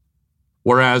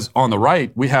 Whereas on the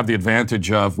right, we have the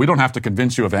advantage of we don't have to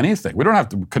convince you of anything. We don't have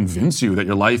to convince you that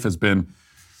your life has been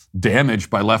damaged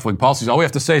by left-wing policies. All we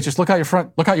have to say is just look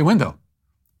out your window.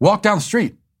 Walk down the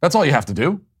street. That's all you have to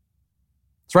do.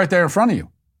 It's right there in front of you.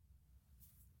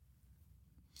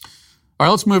 All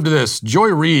right, let's move to this. Joy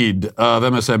Reid of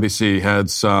MSNBC had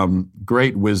some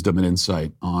great wisdom and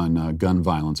insight on gun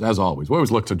violence, as always. We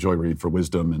always look to Joy Reid for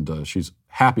wisdom, and she's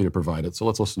happy to provide it. So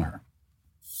let's listen to her.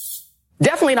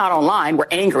 Definitely not online, where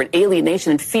anger and alienation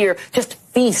and fear just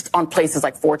feast on places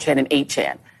like 4chan and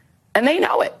 8chan. And they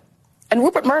know it. And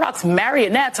Rupert Murdoch's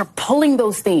marionettes are pulling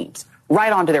those themes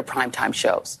right onto their primetime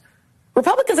shows.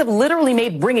 Republicans have literally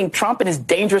made bringing Trump and his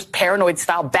dangerous paranoid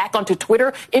style back onto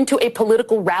Twitter into a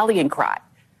political rallying cry.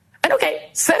 And okay,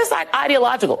 set aside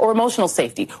ideological or emotional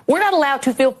safety. We're not allowed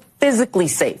to feel physically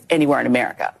safe anywhere in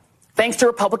America, thanks to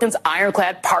Republicans'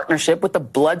 ironclad partnership with the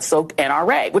blood-soaked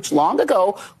NRA, which long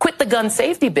ago quit the gun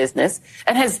safety business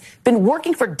and has been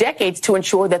working for decades to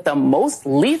ensure that the most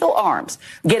lethal arms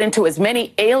get into as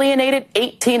many alienated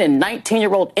 18 and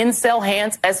 19-year-old incel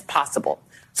hands as possible,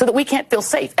 so that we can't feel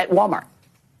safe at Walmart,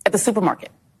 at the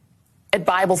supermarket, at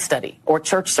Bible study or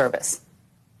church service,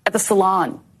 at the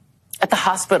salon, at the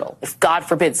hospital, if God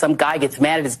forbid some guy gets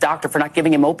mad at his doctor for not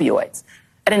giving him opioids,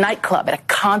 at a nightclub, at a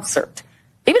concert,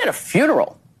 even at a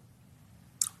funeral,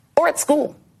 or at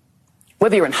school,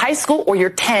 whether you're in high school or you're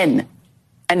 10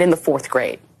 and in the 4th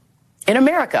grade. In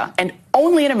America, and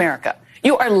only in America,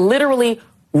 you are literally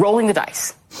rolling the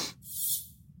dice.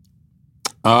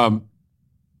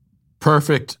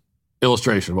 Perfect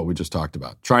illustration of what we just talked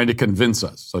about, trying to convince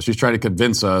us. So she's trying to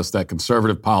convince us that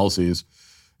conservative policies,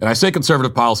 and I say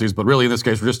conservative policies, but really in this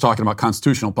case, we're just talking about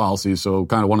constitutional policies, so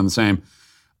kind of one and the same.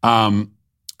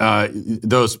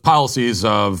 Those policies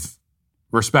of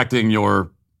respecting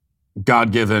your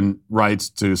God-given rights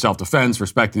to self-defense,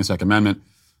 respecting the Second Amendment,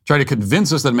 try to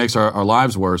convince us that it makes our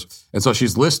lives worse. And so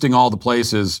she's listing all the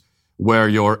places where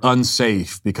you're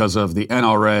unsafe because of the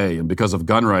NRA and because of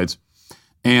gun rights.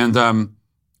 And,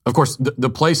 of course, the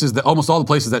places that almost all the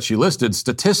places that she listed,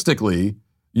 statistically,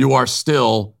 you are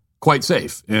still quite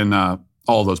safe in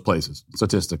all those places,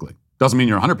 statistically. Doesn't mean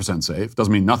you're 100% safe.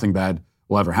 Doesn't mean nothing bad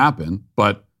will ever happen.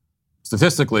 But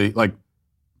statistically, like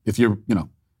if you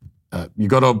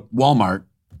go to Walmart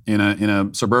in a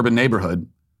suburban neighborhood,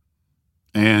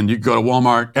 and you go to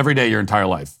Walmart every day your entire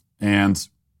life, and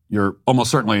you're almost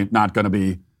certainly not going to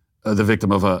be the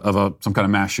victim of some kind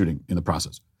of mass shooting in the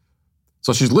process.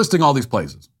 So she's listing all these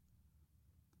places.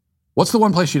 What's the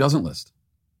one place she doesn't list?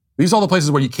 These are all the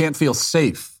places where you can't feel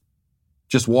safe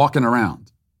just walking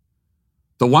around.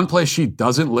 The one place she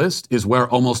doesn't list is where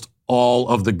almost all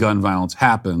of the gun violence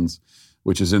happens,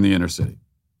 which is in the inner city,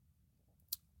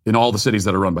 in all the cities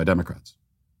that are run by Democrats.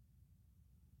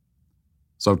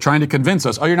 So trying to convince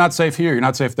us, oh, you're not safe here, you're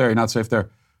not safe there, you're not safe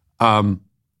there. Where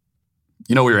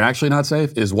you're actually not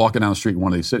safe is walking down the street in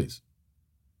one of these cities,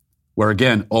 where,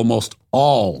 again, almost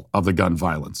all of the gun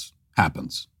violence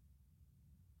happens.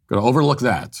 Going to overlook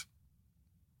that.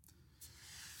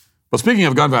 But speaking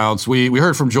of gun violence, we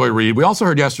heard from Joy Reid. We also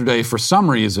heard yesterday, for some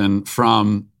reason,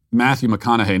 from Matthew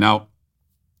McConaughey. Now,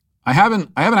 I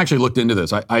haven't actually looked into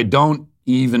this. I'm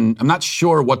not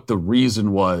sure what the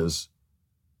reason was,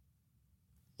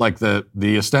 like the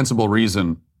ostensible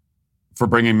reason for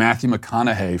bringing Matthew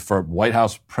McConaughey for a White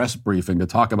House press briefing to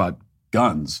talk about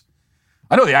guns.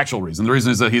 I know the actual reason. The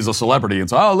reason is that he's a celebrity. And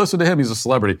so, listen to him, he's a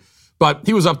celebrity. But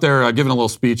he was up there giving a little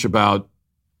speech about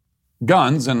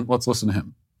guns, and let's listen to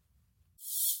him.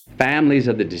 Families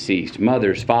of the deceased,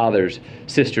 mothers, fathers,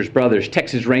 sisters, brothers,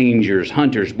 Texas Rangers,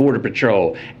 hunters, Border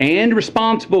Patrol, and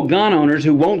responsible gun owners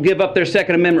who won't give up their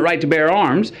Second Amendment right to bear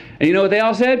arms. And you know what they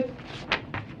all said?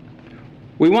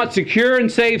 We want secure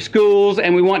and safe schools,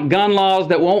 and we want gun laws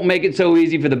that won't make it so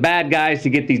easy for the bad guys to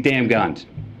get these damn guns.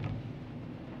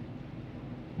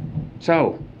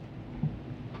 So,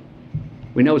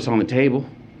 we know it's on the table.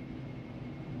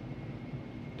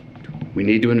 We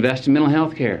need to invest in mental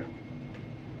health care.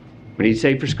 We need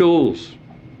safer schools.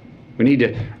 We need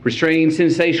to restrain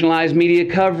sensationalized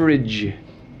media coverage.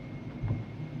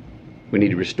 We need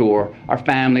to restore our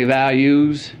family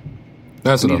values.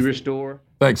 That's enough. We need to restore.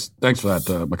 Thanks for that,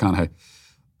 McConaughey.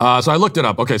 So I looked it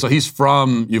up. Okay, so he's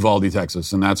from Uvalde,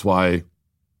 Texas, and that's why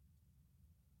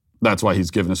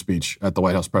he's giving a speech at the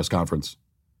White House press conference,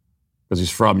 because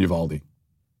he's from Uvalde.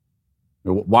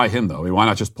 Why him, though? I mean, why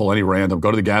not just pull any random, go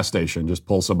to the gas station, just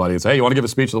pull somebody and say, hey, you want to give a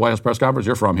speech at the White House press conference?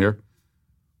 You're from here.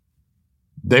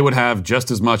 They would have just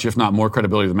as much, if not more,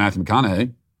 credibility than Matthew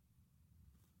McConaughey.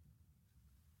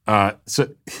 So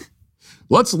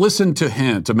let's listen to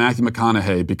Matthew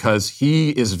McConaughey, because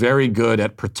he is very good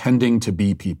at pretending to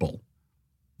be people.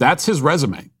 That's his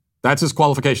resume. That's his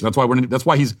qualification. That's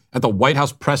why he's at the White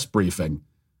House press briefing.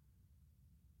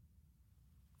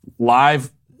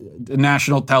 Live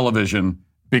national television,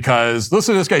 because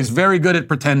listen to this guy. He's very good at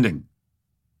pretending.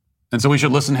 And so we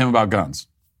should listen to him about guns.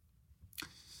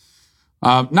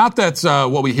 Not that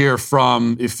what we hear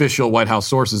from official White House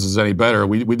sources is any better.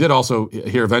 We did also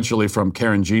hear eventually from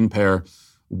Karen Jean-Pierre,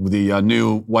 the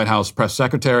new White House press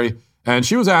secretary, and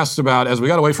she was asked about, as we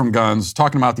got away from guns,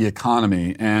 talking about the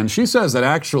economy, and she says that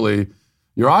actually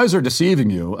your eyes are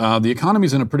deceiving you. The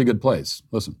economy's in a pretty good place.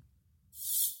 Listen.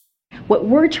 What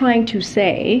I'm trying to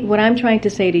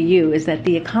say to you is that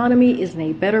the economy is in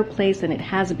a better place than it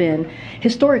has been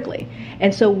historically.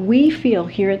 And so we feel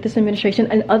here at this administration,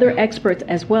 and other experts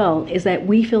as well, is that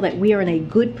we feel that we are in a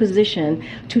good position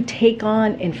to take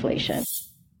on inflation.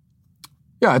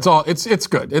 Yeah, it's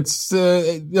good. It's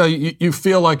you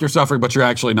feel like you're suffering, but you're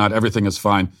actually not. Everything is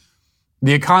fine.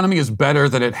 The economy is better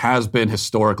than it has been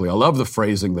historically. I love the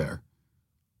phrasing there.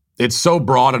 It's so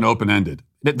broad and open-ended.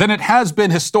 Than it has been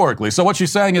historically. So what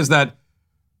she's saying is that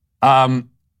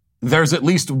there's at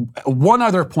least one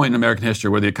other point in American history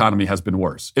where the economy has been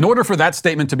worse. In order for that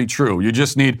statement to be true, you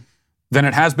just need, than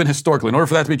it has been historically. In order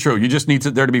for that to be true, you just need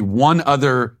there to be one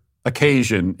other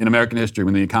occasion in American history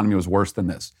when the economy was worse than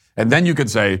this. And then you could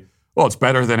say, well, it's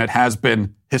better than it has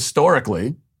been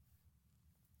historically.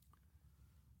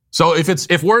 So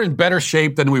if we're in better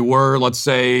shape than we were, let's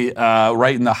say,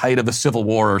 right in the height of the Civil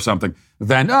War or something,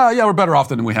 then, yeah, we're better off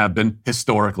than we have been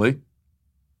historically.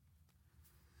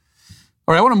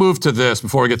 All right, I want to move to this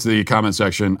before we get to the comment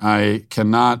section. I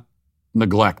cannot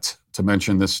neglect to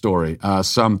mention this story.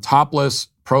 Some topless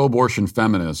pro-abortion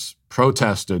feminists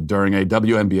protested during a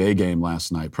WNBA game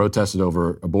last night, protested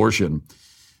over abortion.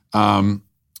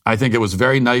 I think it was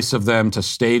very nice of them to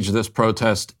stage this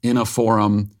protest in a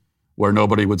forum where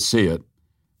nobody would see it.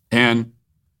 And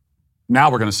now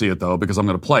we're going to see it, though, because I'm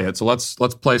going to play it. So let's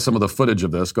play some of the footage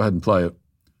of this. Go ahead and play it.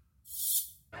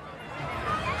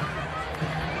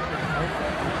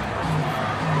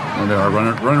 And they are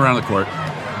running around the court.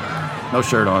 No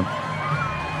shirt on.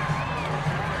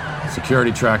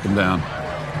 Security tracked them down.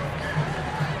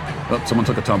 Oh, someone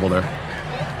took a tumble there.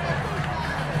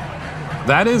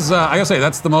 That is, I gotta say,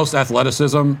 that's the most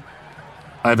athleticism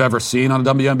I've ever seen on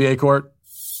a WNBA court.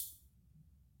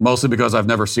 Mostly because I've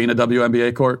never seen a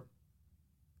WNBA court.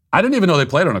 I didn't even know they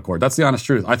played on a court. That's the honest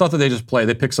truth. I thought that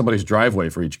they picked somebody's driveway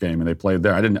for each game and they played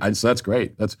there. So that's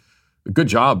great. That's a good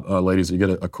job, ladies. You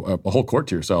get a whole court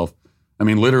to yourself. I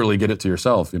mean, literally get it to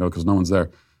yourself, because no one's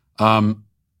there.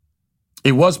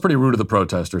 It was pretty rude of the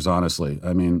protesters, honestly.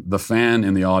 I mean, the fan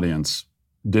in the audience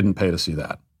didn't pay to see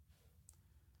that.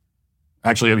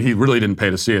 Actually, he really didn't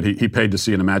pay to see it. He paid to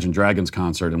see an Imagine Dragons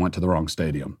concert and went to the wrong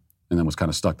stadium. And then was kind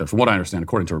of stuck there, from what I understand,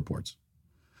 according to reports.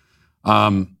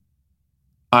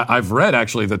 I've read,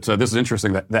 actually, that this is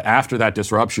interesting, that after that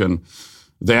disruption,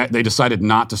 they decided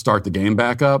not to start the game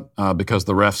back up because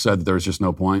the ref said that there was just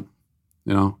no point,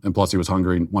 and plus he was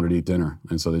hungry and wanted to eat dinner.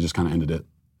 And so they just kind of ended it.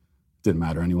 Didn't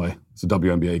matter anyway. It's a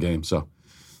WNBA game. So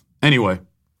anyway,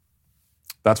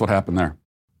 that's what happened there.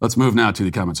 Let's move now to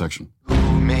the comment section.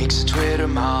 Who makes a Twitter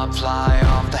mob fly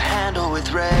off the handle with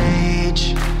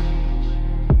rage?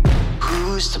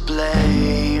 Who's to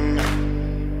blame?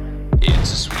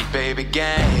 It's a sweet baby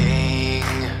gang.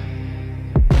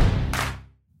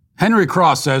 Henry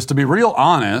Cross says, to be real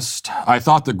honest, I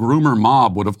thought the groomer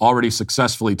mob would have already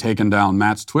successfully taken down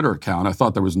Matt's Twitter account. I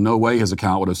thought there was no way his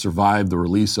account would have survived the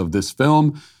release of this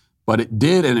film, but it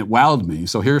did, and it wowed me.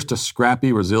 So here's to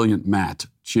scrappy, resilient Matt.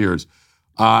 Cheers.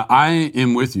 I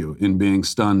am with you in being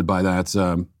stunned by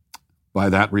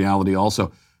that reality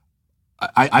also.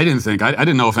 I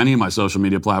didn't know if any of my social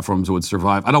media platforms would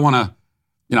survive. I don't want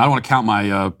to count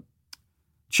my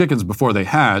chickens before they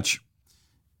hatch.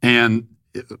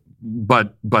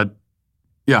 But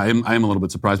yeah, I am a little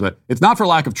bit surprised by it. It's not for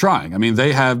lack of trying. I mean,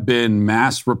 they have been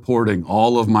mass reporting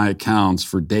all of my accounts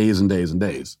for days and days and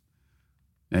days.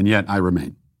 And yet I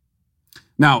remain.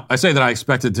 Now, I say that I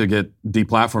expected to get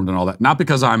deplatformed and all that, not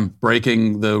because I'm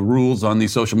breaking the rules on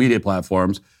these social media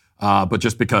platforms, but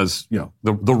just because,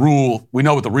 the rule, we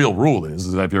know what the real rule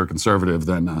is that if you're a conservative,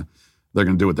 then they're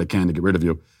going to do what they can to get rid of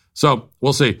you. So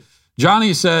we'll see.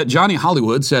 Johnny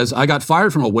Hollywood says, I got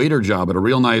fired from a waiter job at a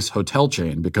real nice hotel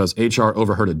chain because HR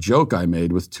overheard a joke I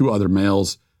made with two other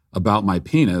males about my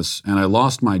penis, and I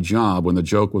lost my job when the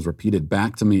joke was repeated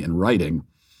back to me in writing.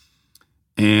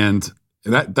 And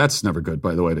that's never good,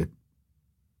 by the way, to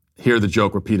hear the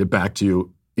joke repeated back to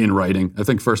you in writing. I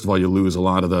think, first of all, you lose a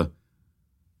lot of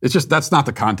that's not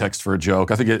the context for a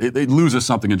joke. I think it loses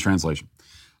something in translation.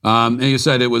 And you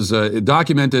said it was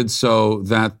documented so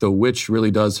that the witch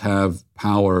really does have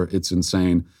power. It's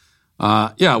insane.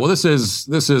 Yeah, well, this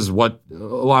is what a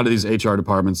lot of these HR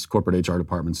departments, corporate HR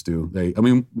departments do.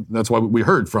 That's why we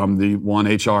heard from the one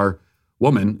HR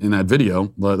woman in that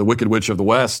video, the Wicked Witch of the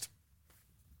West.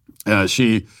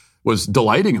 She was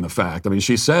delighting in the fact. I mean,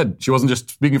 she said, she wasn't just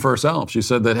speaking for herself. She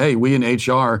said that, hey, we in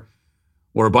HR,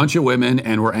 we're a bunch of women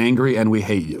and we're angry and we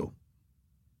hate you.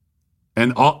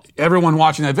 And everyone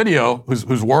watching that video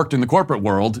who's worked in the corporate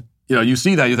world, you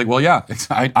see that, you think, well, yeah,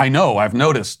 I know, I've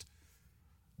noticed.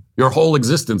 Your whole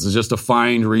existence is just to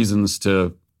find reasons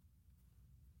to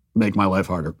make my life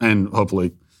harder. And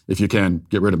hopefully, if you can,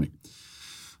 get rid of me.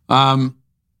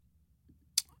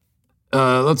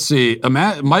 Let's see.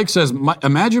 Mike says,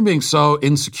 imagine being so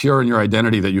insecure in your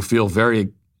identity that you feel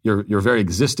your very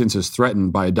existence is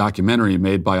threatened by a documentary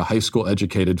made by a high school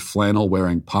educated flannel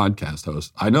wearing podcast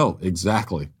host. I know,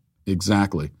 exactly.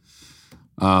 I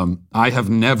have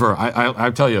never, I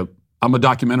tell you, I'm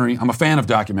a fan of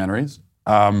documentaries.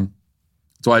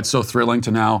 That's why it's so thrilling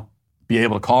to now be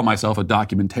able to call myself a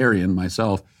documentarian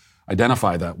myself,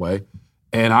 identify that way.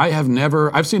 And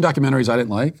I've seen documentaries I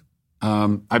didn't like.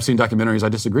 I've seen documentaries I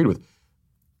disagreed with.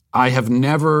 I have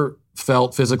never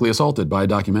felt physically assaulted by a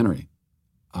documentary.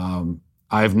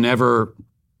 I've never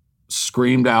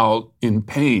screamed out in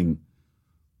pain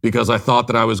because I thought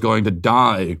that I was going to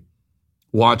die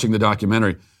watching the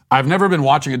documentary. I've never been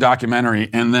watching a documentary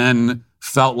and then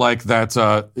felt like that's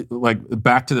like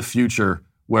Back to the Future,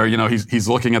 where he's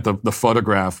looking at the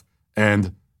photograph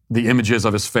and the images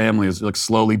of his family is like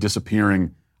slowly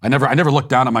disappearing. I never looked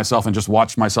down at myself and just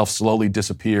watched myself slowly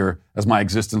disappear as my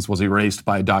existence was erased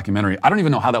by a documentary. I don't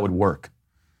even know how that would work.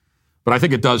 But I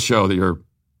think it does show that you're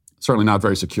certainly not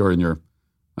very secure in your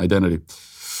identity.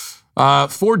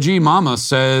 4G Mama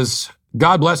says,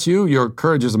 God bless you. Your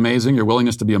courage is amazing. Your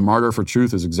willingness to be a martyr for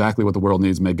truth is exactly what the world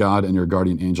needs. May God and your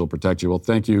guardian angel protect you. Well,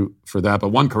 thank you for that. But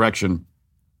one correction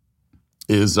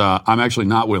is I'm actually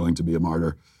not willing to be a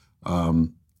martyr.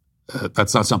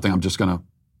 That's not something I'm just going to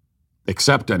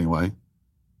accept anyway.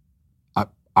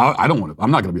 I don't want to.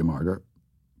 I'm not going to be a martyr.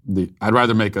 I'd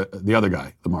rather make the other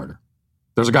guy the martyr.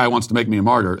 There's a guy who wants to make me a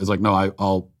martyr. It's like, no,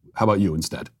 how about you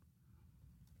instead?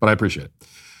 But I appreciate it.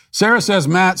 Sarah says,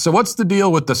 Matt, so what's the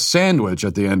deal with the sandwich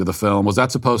at the end of the film? Was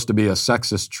that supposed to be a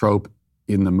sexist trope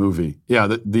in the movie? Yeah,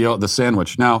 the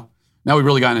sandwich. Now we've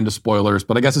really gotten into spoilers,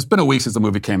 but I guess it's been a week since the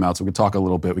movie came out, so we can talk a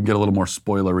little bit. We can get a little more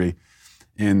spoilery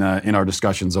in our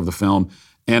discussions of the film.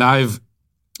 And I've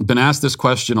been asked this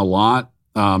question a lot,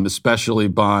 especially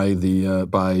by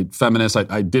feminists.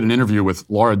 I did an interview with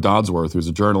Laura Dodsworth, who's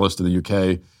a journalist in the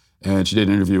UK, and she did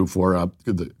an interview for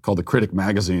called The Critic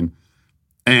magazine.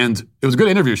 And it was a good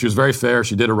interview. She was very fair.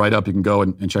 She did a write-up. You can go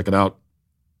and check it out.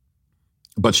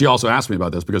 But she also asked me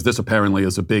about this because this apparently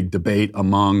is a big debate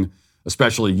among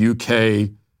especially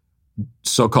UK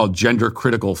so-called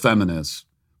gender-critical feminists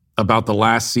about the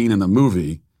last scene in the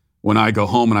movie when I go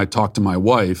home and I talk to my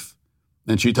wife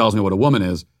and she tells me what a woman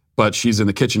is, but she's in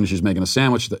the kitchen and she's making a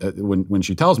sandwich when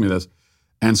she tells me this.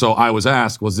 And so I was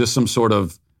asked, was there some sort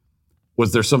of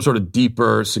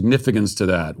deeper significance to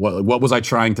that? What was I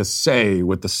trying to say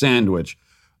with the sandwich?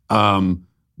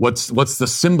 What's the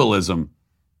symbolism?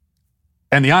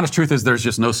 And the honest truth is there's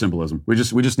just no symbolism. We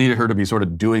just needed her to be sort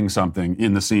of doing something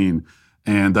in the scene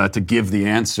and to give the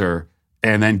answer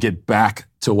and then get back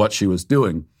to what she was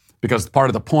doing. Because part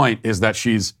of the point is that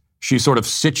she's sort of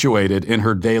situated in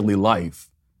her daily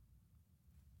life,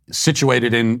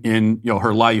 situated in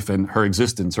her life and her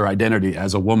existence, her identity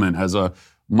as a woman, as a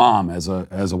mom, as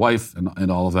a wife,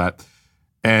 and all of that.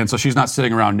 And so she's not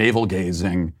sitting around navel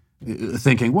gazing,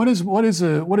 thinking, what is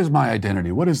my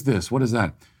identity? What is this? What is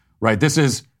that? Right? This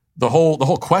is the whole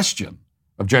question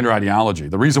of gender ideology.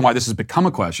 The reason why this has become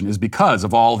a question is because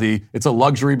of it's a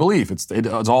luxury belief.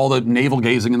 It's all the navel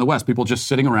gazing in the West, people just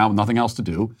sitting around with nothing else to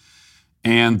do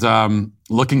and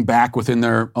looking back within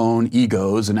their own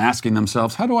egos and asking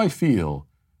themselves, how do I feel?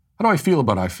 How do I feel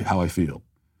about how I feel?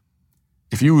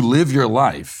 If you live your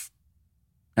life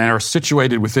and are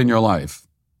situated within your life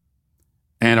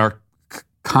and are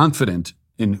confident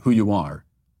in who you are,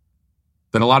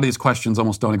 then a lot of these questions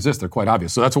almost don't exist. They're quite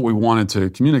obvious. So that's what we wanted to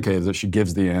communicate, is that she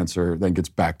gives the answer, then gets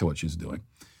back to what she's doing.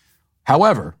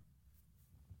 However,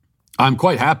 I'm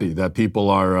quite happy that people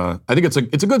are, I think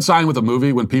it's a good sign with a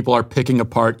movie when people are picking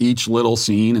apart each little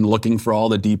scene and looking for all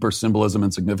the deeper symbolism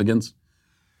and significance.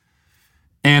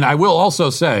 And I will also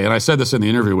say, and I said this in the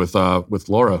interview with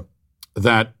Laura,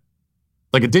 that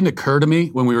it didn't occur to me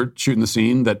when we were shooting the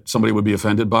scene that somebody would be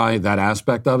offended by that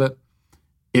aspect of it.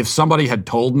 If somebody had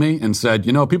told me and said,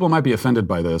 people might be offended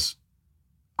by this,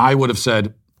 I would have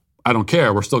said, I don't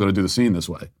care. We're still going to do the scene this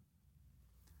way.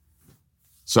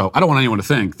 So I don't want anyone to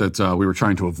think that we were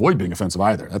trying to avoid being offensive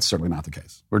either. That's certainly not the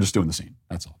case. We're just doing the scene.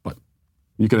 That's all. But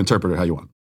you can interpret it how you want.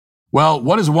 Well,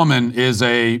 What is a Woman is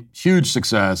a huge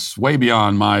success, way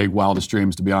beyond my wildest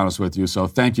dreams, to be honest with you. So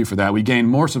thank you for that. We gained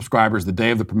more subscribers the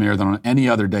day of the premiere than on any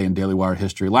other day in Daily Wire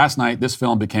history. Last night, this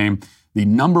film became the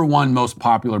 #1 most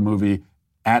popular movie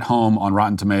at home on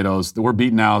Rotten Tomatoes. We're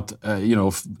beating out,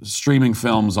 streaming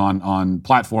films on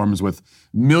platforms with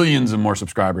millions and more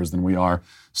subscribers than we are.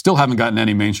 Still haven't gotten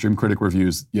any mainstream critic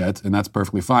reviews yet, and that's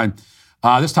perfectly fine.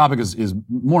 This topic is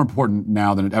more important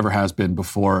now than it ever has been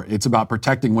before. It's about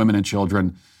protecting women and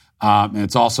children. And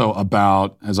it's also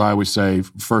about, as I always say,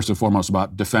 first and foremost,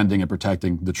 about defending and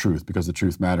protecting the truth, because the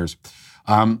truth matters.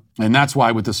 And that's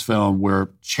why with this film, we're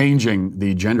changing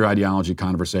the gender ideology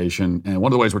conversation. And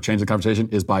one of the ways we're changing the conversation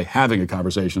is by having a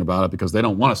conversation about it, because they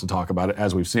don't want us to talk about it,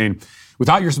 as we've seen.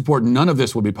 Without your support, none of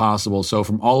this would be possible. So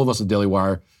from all of us at Daily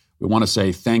Wire, we want to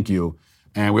say thank you.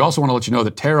 And we also want to let you know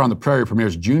that Terror on the Prairie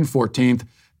premieres June 14th.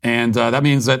 And that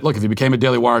means that, look, if you became a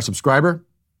Daily Wire subscriber,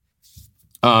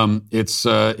 it's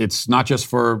not just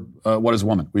for What is a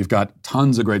Woman. We've got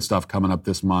tons of great stuff coming up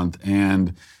this month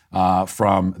and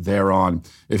from there on.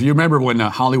 If you remember when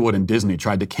Hollywood and Disney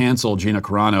tried to cancel Gina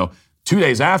Carano, 2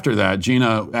 days after that,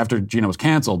 after Gina was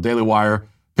canceled, Daily Wire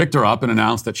picked her up and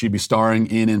announced that she'd be starring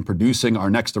in and producing our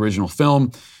next original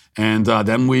film. And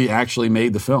then we actually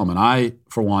made the film. And I,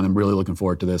 for one, am really looking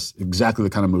forward to this. Exactly the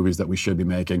kind of movies that we should be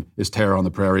making is Terror on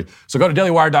the Prairie. So go to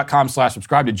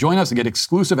dailywire.com/subscribe to join us and get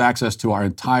exclusive access to our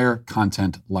entire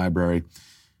content library.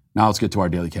 Now let's get to our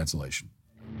daily cancellation.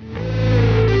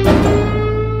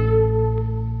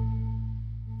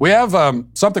 We have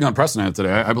something unprecedented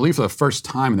today. I believe for the first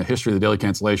time in the history of the daily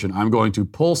cancellation, I'm going to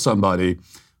pull somebody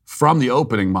from the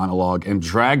opening monologue and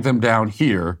drag them down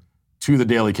here to the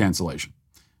daily cancellation.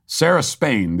 Sarah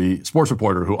Spain, the sports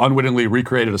reporter who unwittingly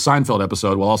recreated a Seinfeld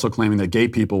episode while also claiming that gay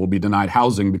people will be denied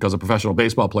housing because a professional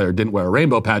baseball player didn't wear a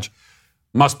rainbow patch,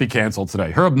 must be canceled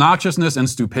today. Her obnoxiousness and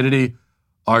stupidity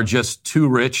are just too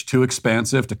rich, too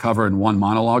expansive to cover in one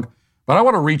monologue. But I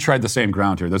want to retread the same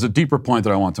ground here. There's a deeper point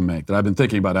that I want to make that I've been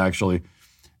thinking about, actually.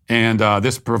 And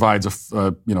this provides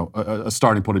a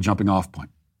starting point, a jumping off point.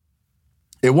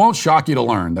 It won't shock you to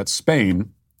learn that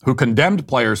Spain, who condemned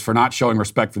players for not showing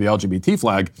respect for the LGBT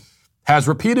flag, has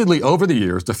repeatedly over the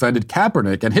years defended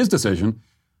Kaepernick and his decision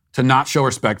to not show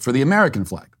respect for the American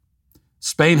flag.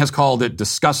 Spain has called it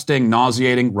disgusting,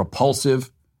 nauseating,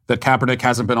 repulsive that Kaepernick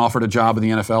hasn't been offered a job in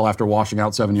the NFL after washing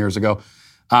out 7 years ago.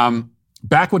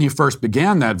 Back when he first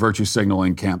began that virtue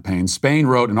signaling campaign, Spain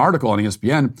wrote an article on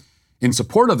ESPN in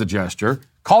support of the gesture,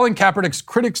 calling Kaepernick's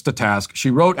critics to task. She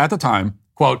wrote at the time,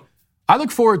 quote, "I look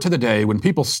forward to the day when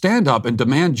people stand up and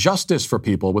demand justice for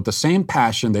people with the same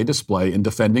passion they display in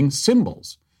defending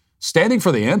symbols. Standing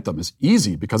for the anthem is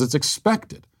easy because it's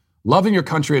expected. Loving your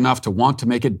country enough to want to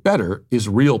make it better is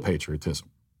real patriotism."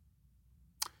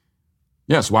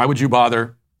 Yes, why would you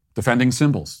bother defending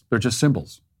symbols? They're just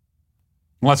symbols.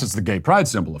 Unless it's the gay pride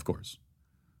symbol, of course.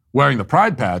 Wearing the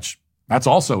pride patch, that's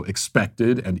also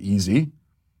expected and easy.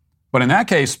 But in that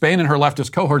case, Spain and her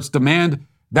leftist cohorts demand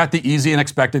that the easy and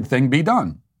expected thing be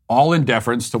done, all in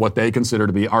deference to what they consider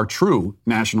to be our true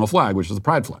national flag, which is the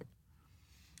pride flag.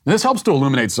 And this helps to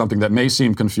illuminate something that may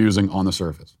seem confusing on the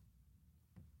surface.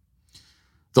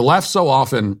 The left so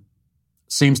often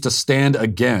seems to stand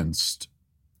against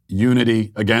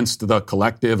unity, against the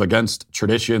collective, against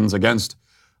traditions, against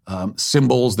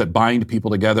symbols that bind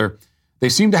people together. They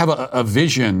seem to have a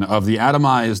vision of the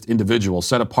atomized individual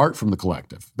set apart from the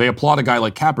collective. They applaud a guy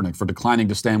like Kaepernick for declining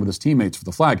to stand with his teammates for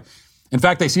the flag. In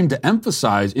fact, they seem to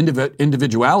emphasize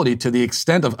individuality to the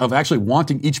extent of actually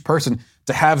wanting each person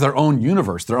to have their own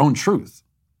universe, their own truth.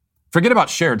 Forget about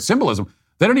shared symbolism.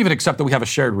 They don't even accept that we have a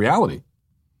shared reality.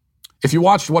 If you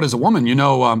watched What is a Woman, you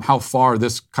know how far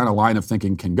this kind of line of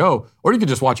thinking can go. Or you could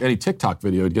just watch any TikTok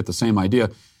video to get the same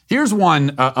idea. Here's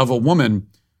one of a woman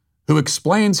who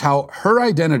explains how her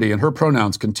identity and her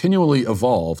pronouns continually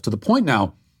evolve to the point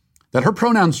now that her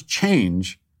pronouns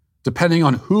change depending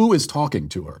on who is talking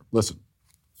to her. Listen.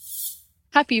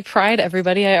 Happy Pride,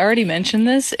 everybody. I already mentioned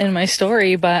this in my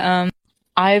story, but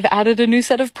I've added a new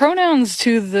set of pronouns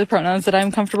to the pronouns that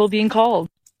I'm comfortable being called.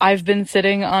 I've been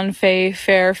sitting on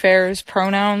Fair's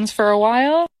pronouns for a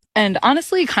while. And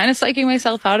honestly, kind of psyching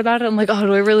myself out about it. I'm like, oh,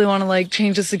 do I really want to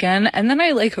change this again? And then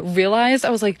I realized, I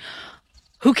was like,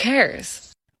 who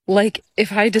cares?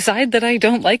 If I decide that I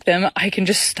don't like them, I can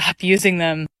just stop using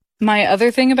them. My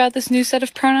other thing about this new set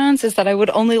of pronouns is that I would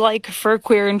only like for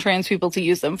queer and trans people to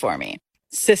use them for me.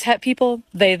 Cishet people,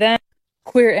 they, them.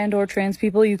 Queer and or trans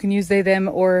people, you can use they, them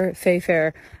or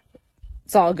fair.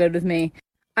 It's all good with me.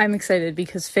 I'm excited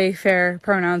because fair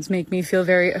pronouns make me feel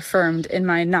very affirmed in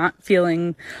my not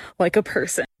feeling like a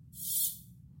person.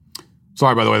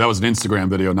 Sorry, by the way, that was an Instagram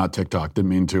video, not TikTok. Didn't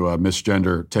mean to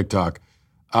misgender TikTok.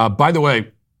 By the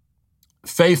way,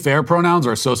 fair pronouns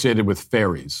are associated with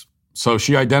fairies. So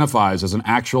she identifies as an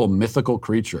actual mythical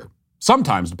creature,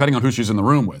 sometimes depending on who she's in the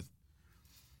room with.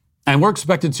 And we're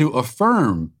expected to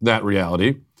affirm that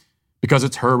reality because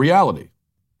it's her reality.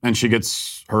 And she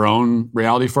gets her own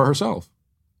reality for herself.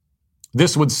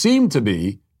 This would seem to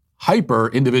be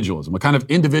hyper-individualism, a kind of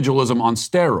individualism on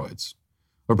steroids,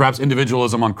 or perhaps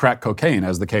individualism on crack cocaine,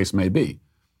 as the case may be.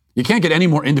 You can't get any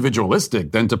more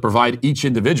individualistic than to provide each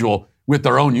individual with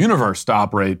their own universe to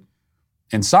operate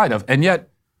inside of. And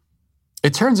yet,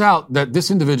 it turns out that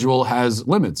this individual has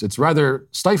limits. It's rather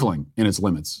stifling in its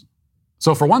limits.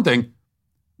 So for one thing,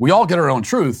 we all get our own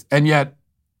truth, and yet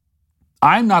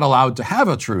I'm not allowed to have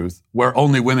a truth where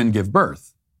only women give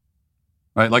birth.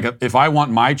 Right? Like if I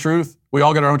want my truth, we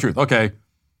all get our own truth. Okay,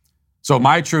 so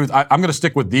my truth, I'm going to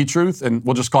stick with the truth, and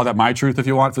we'll just call that my truth if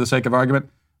you want for the sake of argument.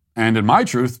 And in my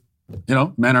truth,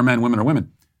 men are men, women are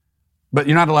women. But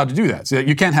you're not allowed to do that. So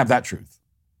you can't have that truth.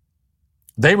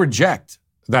 They reject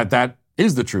that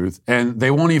is the truth, and they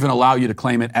won't even allow you to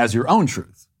claim it as your own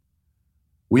truth.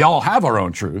 We all have our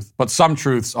own truth, but some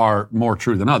truths are more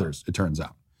true than others, it turns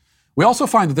out. We also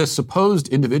find that this supposed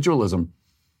individualism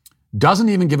doesn't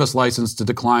even give us license to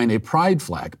decline a pride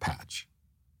flag patch.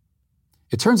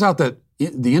 It turns out that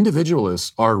the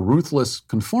individualists are ruthless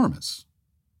conformists.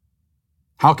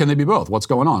 How can they be both? What's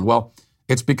going on? Well,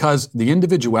 it's because the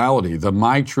individuality, the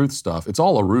my truth stuff, it's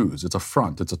all a ruse. It's a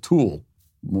front. It's a tool,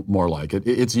 more like it.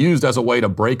 It's used as a way to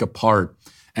break apart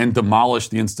and demolish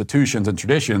the institutions and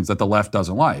traditions that the left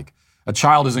doesn't like. A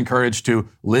child is encouraged to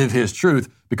live his truth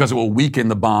because it will weaken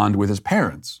the bond with his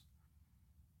parents.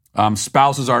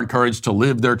 Spouses are encouraged to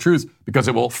live their truth because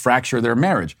it will fracture their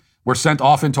marriage. We're sent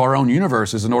off into our own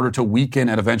universes in order to weaken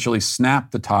and eventually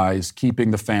snap the ties,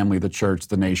 keeping the family, the church,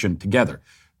 the nation together.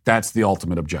 That's the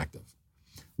ultimate objective.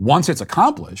 Once it's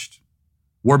accomplished,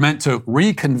 we're meant to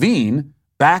reconvene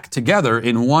back together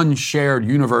in one shared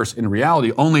universe in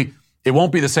reality, only it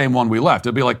won't be the same one we left.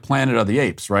 It'll be like Planet of the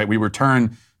Apes, right? We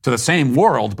return to the same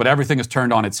world, but everything is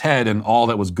turned on its head and all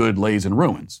that was good lays in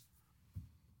ruins.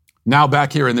 Now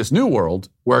back here in this new world,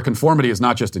 where conformity is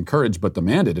not just encouraged but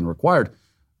demanded and required,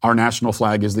 our national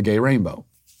flag is the gay rainbow.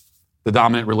 The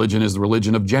dominant religion is the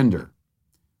religion of gender.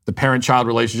 The parent-child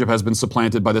relationship has been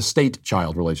supplanted by the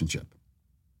state-child relationship.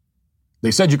 They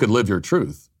said you could live your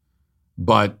truth,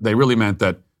 but they really meant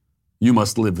that you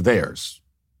must live theirs,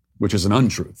 which is an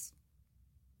untruth.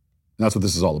 And that's what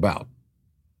this is all about.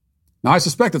 Now, I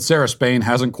suspect that Sarah Spain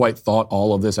hasn't quite thought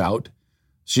all of this out.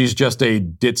 She's just a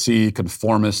ditzy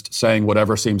conformist saying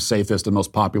whatever seems safest and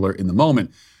most popular in the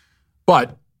moment.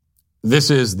 But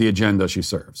this is the agenda she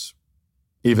serves,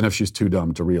 even if she's too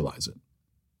dumb to realize it.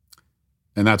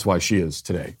 And that's why she is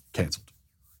today canceled.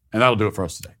 And that'll do it for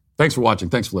us today. Thanks for watching.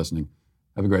 Thanks for listening.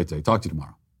 Have a great day. Talk to you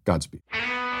tomorrow. Godspeed.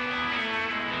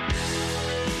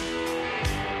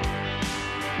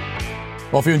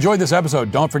 Well, if you enjoyed this episode,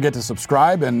 don't forget to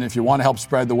subscribe. And if you want to help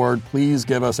spread the word, please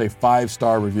give us a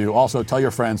 5-star review. Also, tell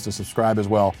your friends to subscribe as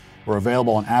well. We're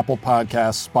available on Apple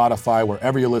Podcasts, Spotify,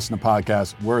 wherever you listen to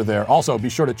podcasts, we're there. Also, be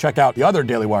sure to check out the other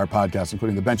Daily Wire podcasts,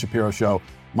 including The Ben Shapiro Show,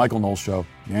 Michael Knowles Show,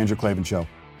 The Andrew Klavan Show.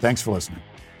 Thanks for listening.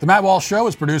 The Matt Walsh Show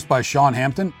is produced by Sean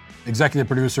Hampton, executive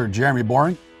producer Jeremy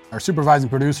Boring. Our supervising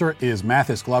producer is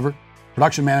Mathis Glover,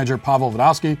 production manager Pavel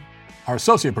Vodowski. Our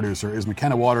associate producer is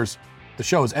McKenna Waters. The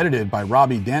show is edited by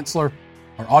Robbie Dantzler.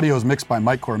 Our audio is mixed by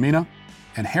Mike Coromina.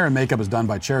 And hair and makeup is done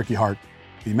by Cherokee Hart.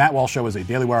 The Matt Walsh Show is a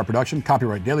Daily Wire production.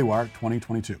 Copyright Daily Wire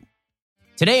 2022.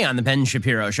 Today on The Ben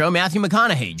Shapiro Show, Matthew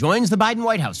McConaughey joins the Biden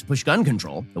White House to push gun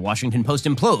control. The Washington Post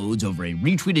implodes over a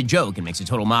retweeted joke and makes a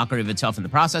total mockery of itself in the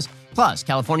process. Plus,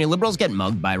 California liberals get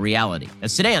mugged by reality.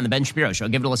 That's today on The Ben Shapiro Show.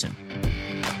 Give it a listen.